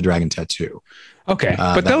Girl with the Dragon Tattoo. Okay.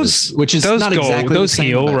 But those, which is those not exactly those same,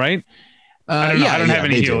 heal, but, right? I don't have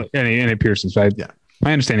any piercings. But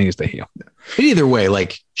my understanding is they heal. But either way,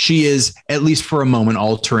 like she is at least for a moment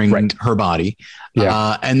altering her body.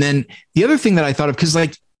 Yeah. And then the other thing that I thought of, because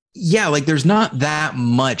like there's not that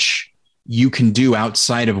much you can do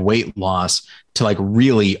outside of weight loss to like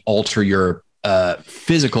really alter your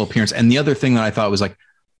physical appearance. And the other thing that I thought was like,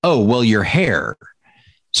 oh, well, your hair.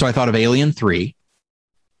 So I thought of Alien 3,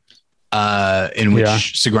 in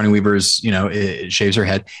which Sigourney Weaver's, it shaves her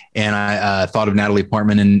head. And I thought of Natalie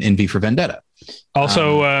Portman in V for Vendetta.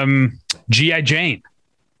 Also, G.I. Jane.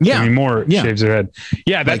 Yeah. More shaves her head.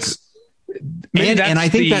 Yeah. That's, and I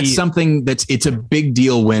think that's something it's a big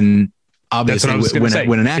deal when obviously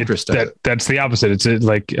when an actress does it. That's the opposite. It's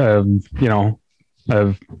like,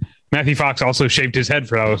 Matthew Fox also shaved his head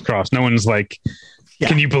for Alex Cross. No one's like,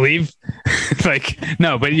 can you believe? Like,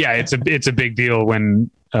 no, but yeah, it's a big deal when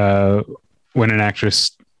an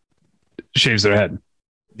actress shaves their head.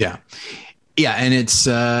 Yeah. Yeah. And it's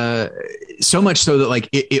so much so that like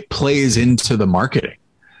it plays into the marketing,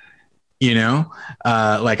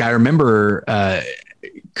 like I remember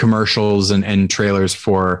commercials and trailers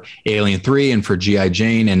for Alien 3 and for G.I.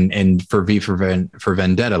 Jane and for V for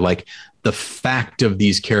Vendetta. Like the fact of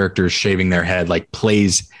these characters shaving their head, like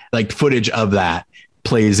plays, like footage of that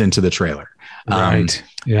plays into the trailer. Right.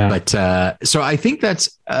 Yeah. But so I think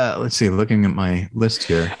that's let's see, looking at my list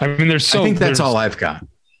here. I mean, I think that's all I've got.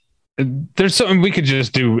 There's something we could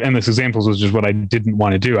just do endless examples, which is what I didn't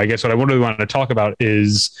want to do. I guess what I really wanted to talk about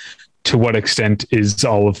is to what extent is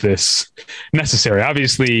all of this necessary?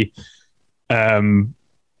 Obviously, Shia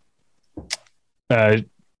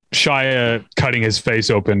cutting his face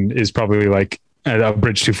open is probably like a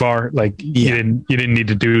bridge too far. Like you didn't need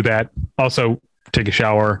to do that. Also, take a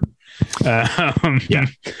shower. But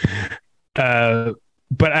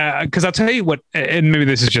because I'll tell you what, and maybe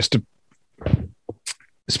this is just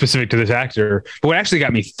specific to this actor, but what actually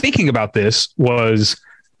got me thinking about this was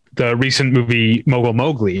the recent movie Mogul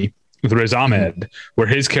Mowgli with Riz Ahmed, where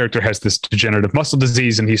his character has this degenerative muscle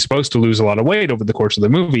disease and he's supposed to lose a lot of weight over the course of the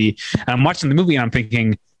movie. And I'm watching the movie and I'm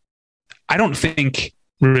thinking, I don't think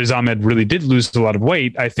Riz Ahmed really did lose a lot of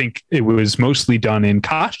weight. I think it was mostly done in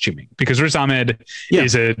costuming because Riz Ahmed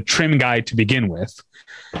is a trim guy to begin with.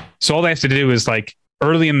 So all they have to do is like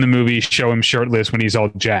early in the movie, show him shirtless when he's all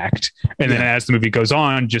jacked. And then as the movie goes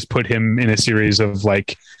on, just put him in a series of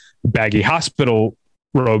like baggy hospital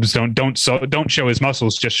robes. Don't show his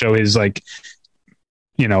muscles, just show his like,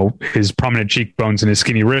 his prominent cheekbones and his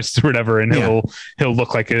skinny wrists or whatever. And he'll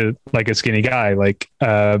look like a skinny guy. Like,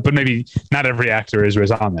 but maybe not every actor is Riz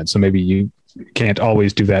Ahmed. So maybe you can't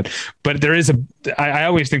always do that, but there is I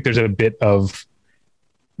always think there's a bit of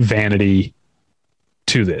vanity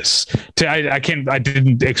to this. I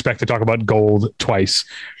didn't expect to talk about Gold twice,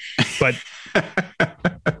 but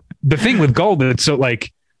the thing with Gold, it's so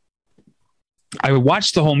like, I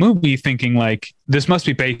watched the whole movie thinking like, this must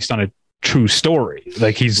be based on a true story.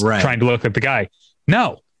 Like he's trying to look like the guy.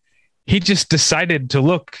 No, he just decided to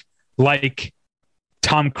look like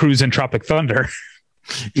Tom Cruise in Tropic Thunder,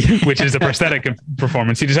 which is a prosthetic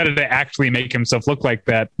performance. He decided to actually make himself look like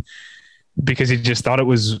that because he just thought it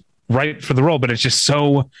was right for the role, but it's just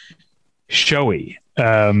so showy.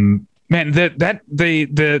 Man, the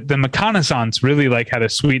reconnaissance really like had a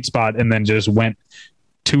sweet spot and then just went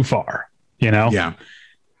too far, Yeah.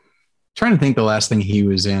 Trying to think the last thing he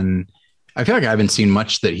was in. I feel like I haven't seen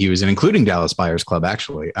much that he was in, including Dallas Buyers Club,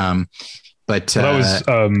 actually. But that was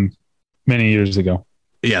many years ago.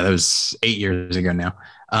 Yeah, that was 8 years ago now.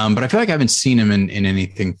 But I feel like I haven't seen him in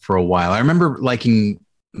anything for a while. I remember liking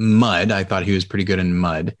Mud. I thought he was pretty good in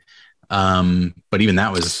Mud. But even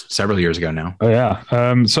that was several years ago now. Oh yeah.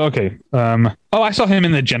 Okay. I saw him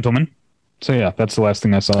in The Gentleman. So yeah, that's the last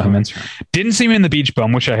thing I saw him in. Right. Didn't see him in The Beach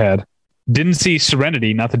Bum, which I had. Didn't see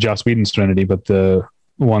Serenity, not the Joss Whedon Serenity, but the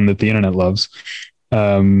one that the internet loves.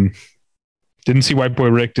 Didn't see White Boy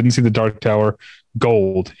Rick. Didn't see The Dark Tower.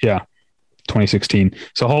 Gold. Yeah. 2016.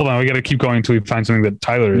 So hold on. We got to keep going until we find something that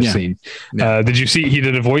Tyler has seen. Yeah. Did you see he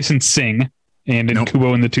did a voice in Sing and in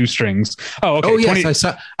Kubo and the Two Strings? Oh, okay. Oh, yes.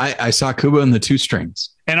 I saw Kubo and the Two Strings.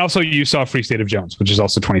 And also you saw Free State of Jones, which is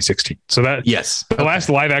also 2016. So that, yes. The last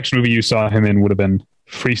live action movie you saw him in would have been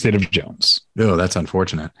Free State of Jones. Oh, that's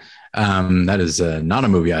unfortunate. That is not a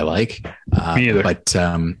movie I like. Me either. But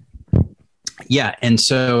yeah. And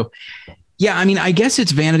so, yeah, I mean, I guess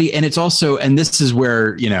it's vanity, and it's also, and this is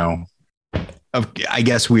where, I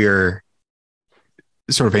guess we're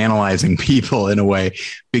sort of analyzing people in a way,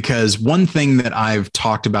 because one thing that I've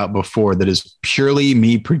talked about before that is purely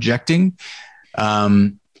me projecting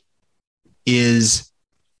is,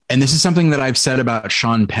 and this is something that I've said about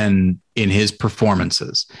Sean Penn in his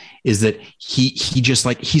performances, is that he's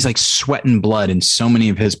like sweat and blood in so many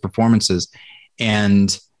of his performances.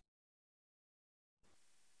 And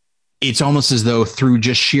it's almost as though through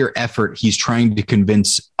just sheer effort, he's trying to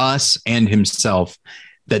convince us and himself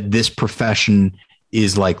that this profession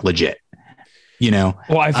is like legit,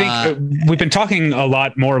 Well, I think we've been talking a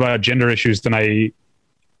lot more about gender issues than I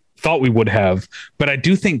thought we would have, but I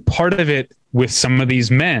do think part of it with some of these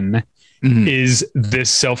men is this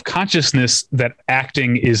self-consciousness that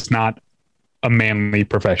acting is not a manly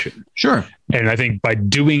profession. Sure. And I think by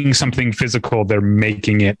doing something physical, they're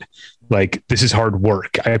making it like, this is hard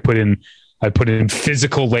work. I put in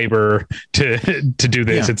physical labor to do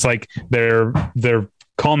this. Yeah. It's like they're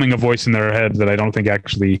calming a voice in their head that I don't think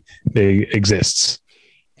actually exists.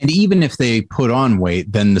 And even if they put on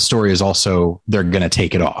weight, then the story is also, they're going to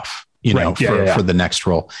take it off, for the next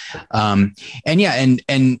role.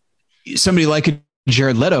 And somebody like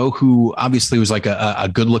Jared Leto, who obviously was like a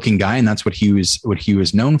good looking guy, and that's what he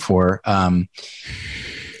was known for.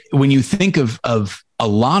 When you think of a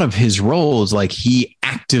lot of his roles, like he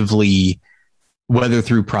actively, whether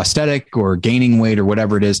through prosthetic or gaining weight or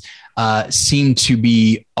whatever it is, seemed to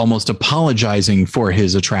be almost apologizing for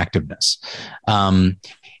his attractiveness. And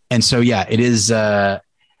so, yeah, it is, I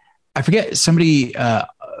forget, somebody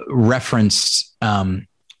referenced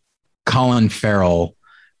Colin Farrell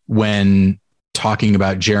when talking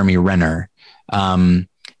about Jeremy Renner,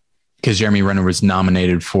 because Jeremy Renner was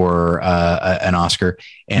nominated for an Oscar,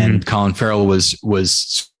 and Colin Farrell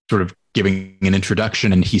was sort of giving an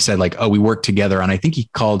introduction, and he said like, "Oh, we worked together on," I think he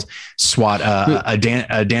called SWAT a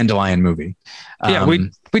Dandelion movie. Yeah,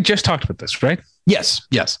 we just talked about this, right? Yes.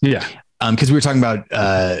 Yeah. Because we were talking about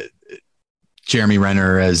Jeremy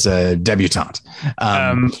Renner as a debutante.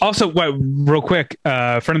 Also, real quick,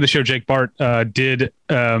 friend of the show, Jake Bart, did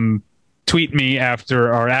tweet me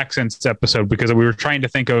after our accents episode, because we were trying to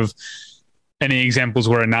think of any examples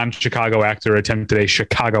where a non-Chicago actor attempted a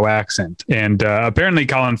Chicago accent. And apparently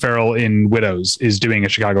Colin Farrell in Widows is doing a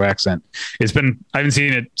Chicago accent. I haven't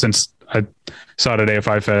seen it since I saw it at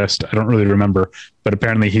AFI Fest. I don't really remember, but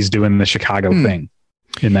apparently he's doing the Chicago thing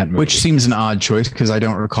in that movie. Which seems an odd choice, because I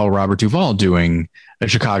don't recall Robert Duvall doing a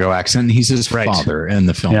Chicago accent. He's his father in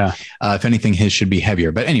the film. Yeah. If anything, his should be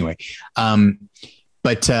heavier. But anyway,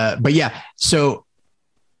 but yeah, so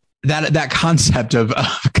that concept of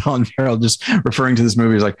Colin Farrell just referring to this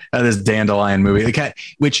movie as like this Dandelion movie,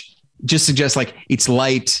 which just suggests like it's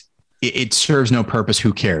light, it serves no purpose,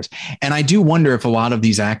 who cares? And I do wonder if a lot of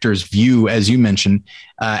these actors view, as you mentioned,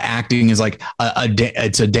 acting as like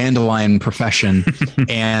it's a dandelion profession.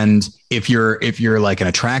 And if you're like an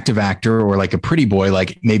attractive actor or like a pretty boy,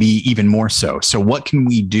 like maybe even more so. So what can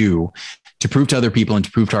we do to prove to other people and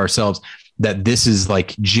to prove to ourselves that this is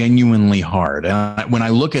like genuinely hard? And when I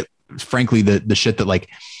look at, frankly, the shit that like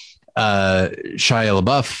Shia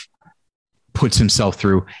LaBeouf puts himself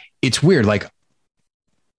through, it's weird. Like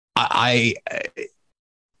I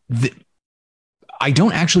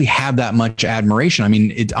don't actually have that much admiration. I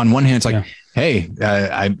mean, on one hand, it's like, hey,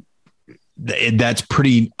 that's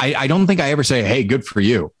pretty. I don't think I ever say, hey, good for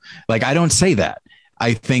you. Like, I don't say that.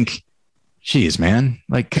 I think, geez, man,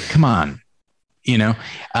 like, come on,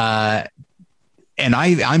 and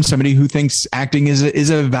I'm somebody who thinks acting is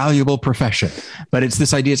a valuable profession, but it's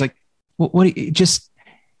this idea. It's like, what just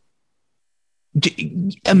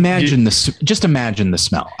imagine this. Just imagine the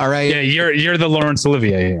smell. All right. Yeah. You're the Laurence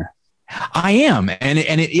Olivier here. I am. And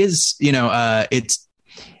it is, it's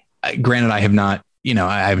granted, I have not,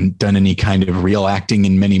 I haven't done any kind of real acting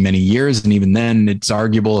in many, many years. And even then it's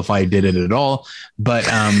arguable if I did it at all, but,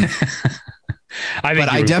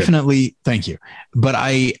 I definitely, thank you. But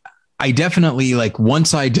I definitely, like,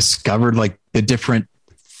 once I discovered like the different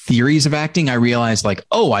theories of acting, I realized like,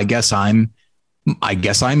 oh, I guess I'm I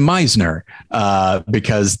guess I'm Meisner,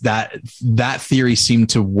 because that theory seemed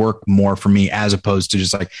to work more for me, as opposed to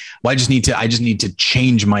just like, well, I just need to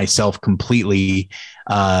change myself completely,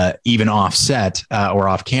 even offset or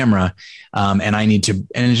off camera. And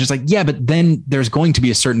it's just like, yeah, but then there's going to be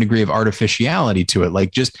a certain degree of artificiality to it.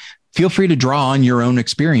 Like, just feel free to draw on your own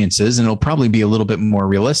experiences and it'll probably be a little bit more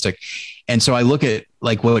realistic. And so I look at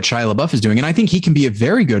like what Shia LaBeouf is doing, and I think he can be a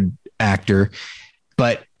very good actor,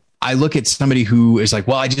 but I look at somebody who is like,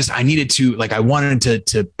 well, I needed to, like, I wanted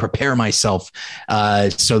to prepare myself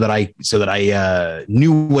so that I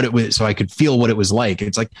knew what it was, so I could feel what it was like.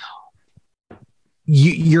 It's like,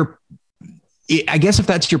 I guess if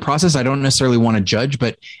that's your process, I don't necessarily want to judge,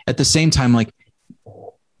 but at the same time, like,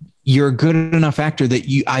 you're a good enough actor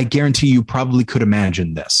that I guarantee you probably could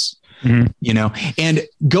imagine this. Mm-hmm. And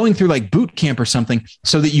going through like boot camp or something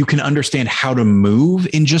so that you can understand how to move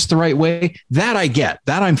in just the right way, that I get,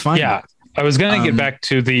 that I'm fine with. I was going to get back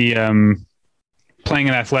to the playing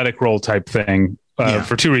an athletic role type thing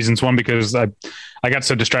for two reasons. One, because I got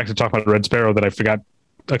so distracted talking about Red Sparrow that I forgot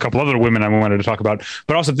a couple other women I wanted to talk about.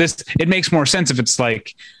 But also it makes more sense if it's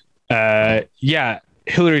like,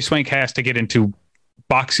 Hilary Swank has to get into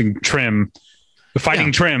boxing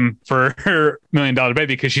fighting trim for her $1 Million Baby,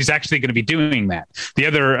 because she's actually going to be doing that. The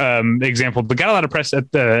other example that got a lot of press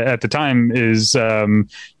at the time is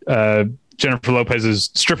Jennifer Lopez's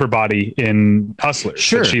stripper body in Hustlers.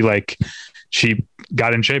 Sure. She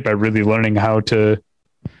got in shape by really learning how to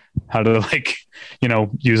like,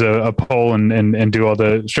 use a pole and do all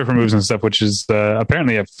the stripper moves and stuff, which is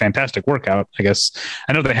apparently a fantastic workout. I guess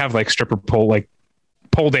I know they have like stripper pole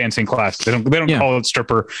dancing class. They don't call it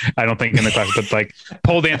stripper, I don't think, in the class, but like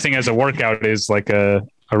pole dancing as a workout is like a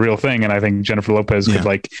real thing. And I think Jennifer Lopez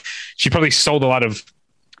could she probably sold a lot of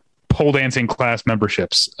pole dancing class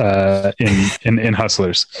memberships in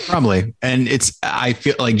Hustlers. Probably. And I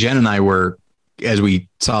feel like Jen and I were, as we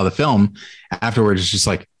saw the film afterwards, it's just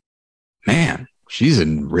like, man, she's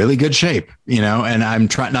in really good shape, and I'm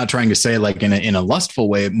not trying to say like in a lustful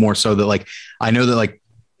way, more so that like, I know that like,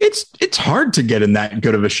 it's hard to get in that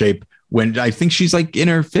good of a shape when I think she's like in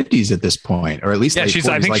her 50s at this point, or at least I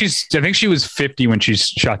think she was 50 when she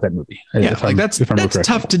shot that movie. Yeah, like that's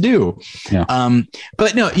tough to do. Yeah.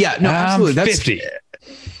 But no, absolutely. That's 50.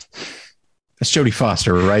 That's Jodie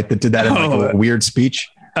Foster, right? That did that in like a weird speech.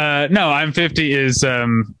 No, I'm 50 is a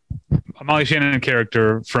Molly Shannon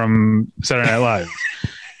character from Saturday Night Live.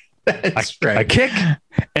 That's right. A kick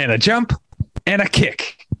and a jump and a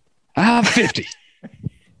kick. I'm 50.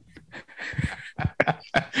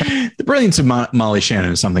 The brilliance of Molly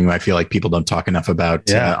Shannon is something I feel like people don't talk enough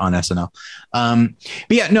about on SNL.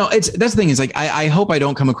 That's the thing is like, I hope I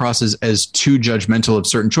don't come across as too judgmental of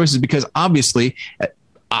certain choices, because obviously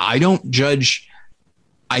I don't judge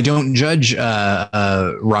Robert De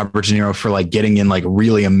Niro for like getting in like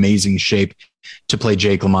really amazing shape to play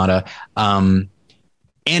Jake LaMotta. And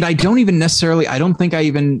I don't even necessarily, I don't think I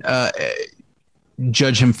even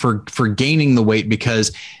judge him for gaining the weight,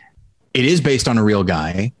 because it is based on a real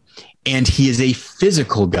guy and he is a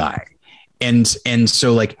physical guy. And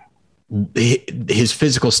so like his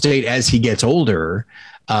physical state as he gets older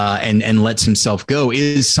and lets himself go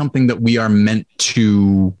is something that we are meant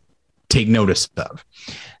to take notice of.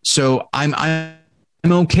 So I'm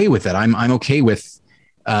okay with it. I'm okay with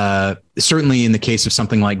certainly in the case of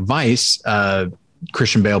something like Vice,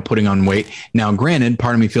 Christian Bale putting on weight. Now, granted,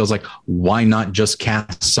 part of me feels like, why not just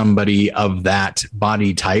cast somebody of that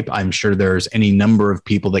body type? I'm sure there's any number of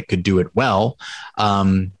people that could do it well.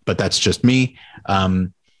 But that's just me.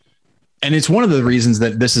 And it's one of the reasons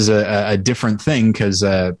that this is a different thing, because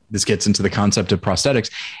this gets into the concept of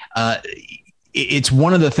prosthetics. It's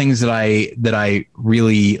one of the things that I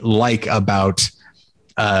really like about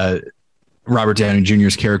Robert Downey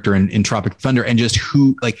Jr.'s character in Tropic Thunder, and just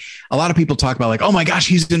who, like, a lot of people talk about like, oh my gosh,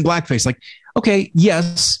 he's in blackface. Like, okay,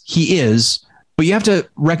 yes, he is, but you have to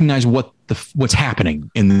recognize what's happening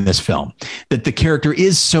in this film, that the character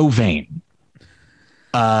is so vain.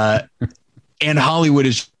 And Hollywood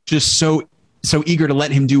is just so eager to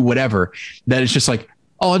let him do whatever, that it's just like,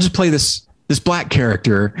 oh, I'll just play this black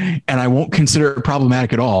character and I won't consider it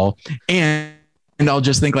problematic at all. And I'll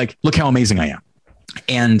just think like, look how amazing I am.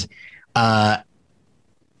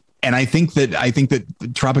 And I think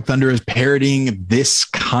that Tropic Thunder is parodying this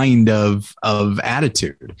kind of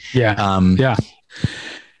attitude. Yeah. And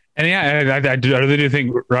I really do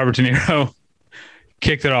think Robert De Niro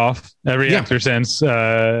kicked it off. Every actor since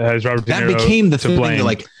has Robert De Niro. That became the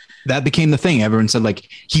thing. That became the thing. Everyone said like,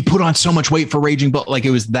 he put on so much weight for Raging Bull. Like,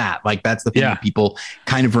 it was that, like, that's the thing that people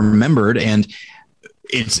kind of remembered. And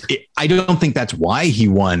I don't think that's why he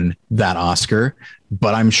won that Oscar,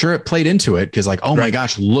 but I'm sure it played into it because, like, oh my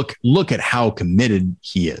gosh, look at how committed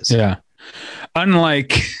he is. Yeah.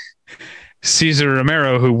 Unlike Cesar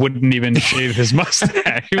Romero, who wouldn't even shave his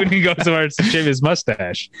mustache. He wouldn't go so hard to shave his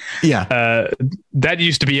mustache. Yeah. That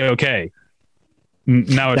used to be okay.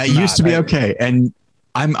 Now it's that used to be okay. And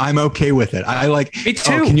I'm okay with it. I like, me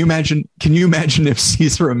too. Can you imagine if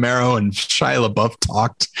Cesar Romero and Shia LaBeouf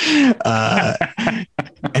talked?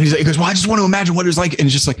 And he goes, well, I just want to imagine what it's like. And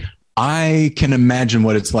it's just like, I can imagine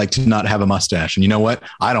what it's like to not have a mustache. And you know what?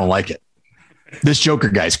 I don't like it. This Joker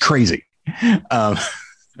guy's crazy to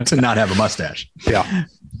not have a mustache. Yeah.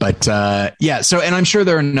 But yeah, so, and I'm sure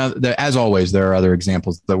as always, there are other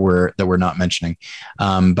examples that we're not mentioning.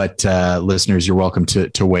 But listeners, you're welcome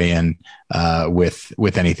to weigh in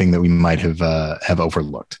with anything that we might have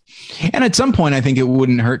overlooked. And at some point, I think it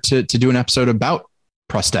wouldn't hurt to do an episode about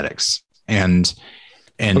prosthetics and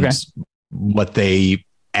what they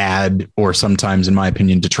add, or sometimes, in my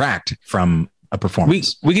opinion, detract from a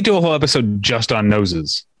performance. We could do a whole episode just on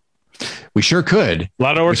noses. We sure could. A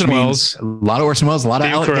lot of Orson Welles. A lot of Orson Welles. A lot of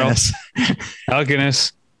Alec Guinness. Alec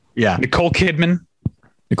Guinness. Yeah. Nicole Kidman.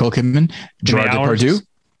 Gerard Depardieu.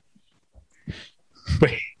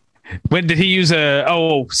 Wait, when did he use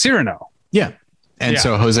Cyrano? Yeah. And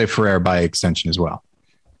so Jose Ferrer by extension as well.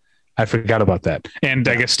 I forgot about that. And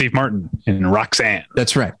I guess Steve Martin in Roxanne.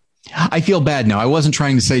 That's right. I feel bad now. I wasn't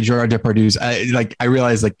trying to say Gerard Depardieu's. I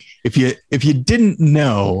realized, like, if you didn't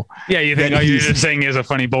know, you think you're just saying he has a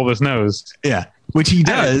funny bulbous nose. Yeah, which he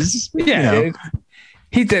does. Yeah,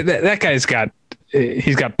 that guy's got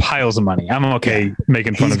piles of money. I'm okay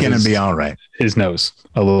making fun of. He's going to be all right. His nose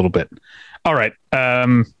a little bit. All right.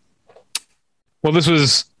 Well, this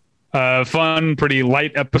was a fun, pretty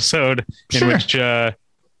light episode in which I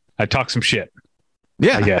talk some shit.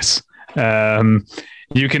 Yeah, I guess.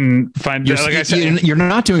 You can find, like I said, you're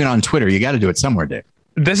not doing it on Twitter. You got to do it somewhere, Dave.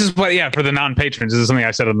 This is what, for the non-patrons, this is something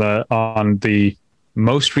I said on the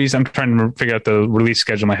most recent, I'm trying to figure out the release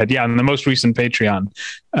schedule in my head. Yeah. On the most recent Patreon,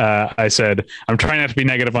 I said, I'm trying not to be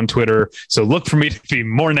negative on Twitter. So look for me to be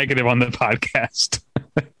more negative on the podcast.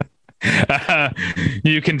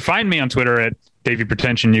 You can find me on Twitter at Davey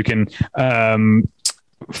Pretension. You can,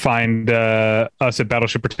 find us at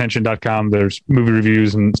battleshippretension.com. There's movie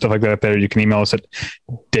reviews and stuff like that there. You can email us at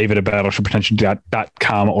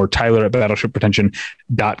david@battleshippretension.com or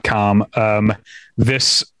tyler@battleshippretension.com.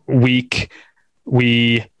 This week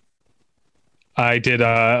I did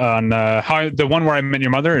on the one where I Met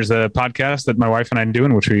Your Mother is a podcast that my wife and I do,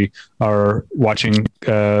 in which we are watching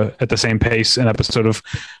at the same pace an episode of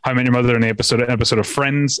How I Met Your Mother and an episode of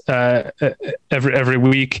Friends every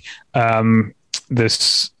week.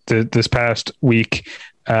 This past week,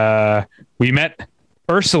 we met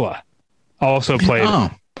Ursula, also played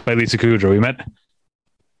by Lisa Kudrow. We met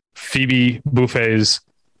Phoebe Buffay's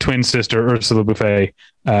twin sister, Ursula Buffay,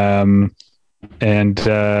 and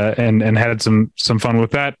had some fun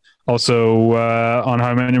with that. Also, on How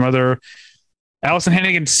I Met Your Mother, Allison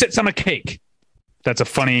Hannigan sits on a cake. That's a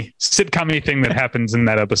funny sitcom-y thing that happens in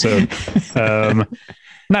that episode.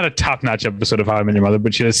 Not a top-notch episode of How I Met Your Mother,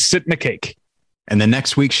 but she does sit in a cake. And the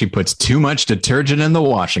next week she puts too much detergent in the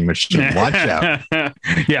washing machine. Watch out.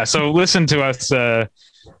 Yeah. So listen to us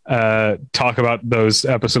talk about those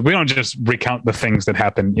episodes. We don't just recount the things that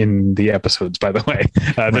happen in the episodes, by the way.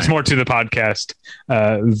 There's more to the podcast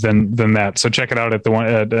than that. So check it out at the one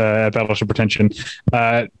at Battleship Pretension.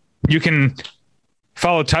 You can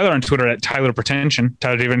follow Tyler on Twitter at Tyler Pretension.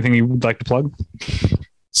 Tyler, do you have anything you would like to plug?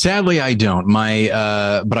 Sadly, I don't.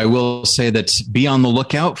 But I will say that be on the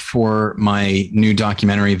lookout for my new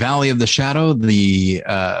documentary, Valley of the Shadow, the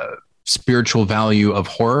spiritual value of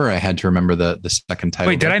horror. I had to remember the second title.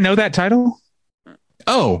 Wait, did I know that title?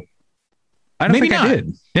 Oh, I don't think I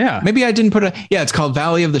did. Yeah, maybe I didn't put it's called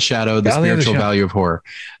Valley of the Shadow, the spiritual value of horror.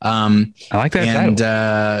 I like that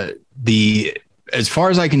title. And as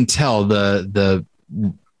far as I can tell, the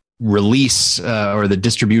release or the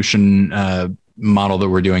distribution model that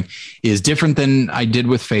we're doing is different than I did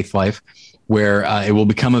with Faith Life, where it will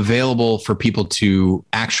become available for people to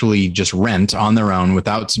actually just rent on their own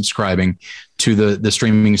without subscribing to the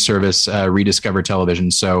streaming service, Rediscover Television.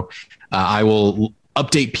 So I will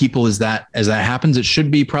update people as that happens. It should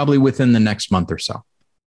be probably within the next month or so.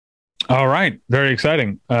 All right. Very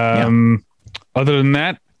exciting. Other than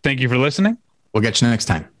that, thank you for listening. We'll get you next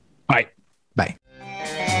time. Bye. Bye.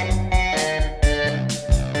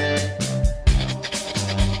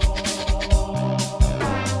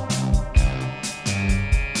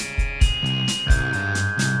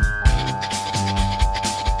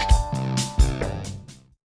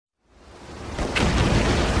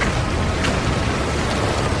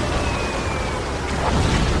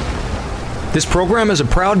 This program is a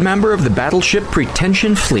proud member of the Battleship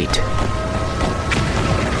Pretension Fleet.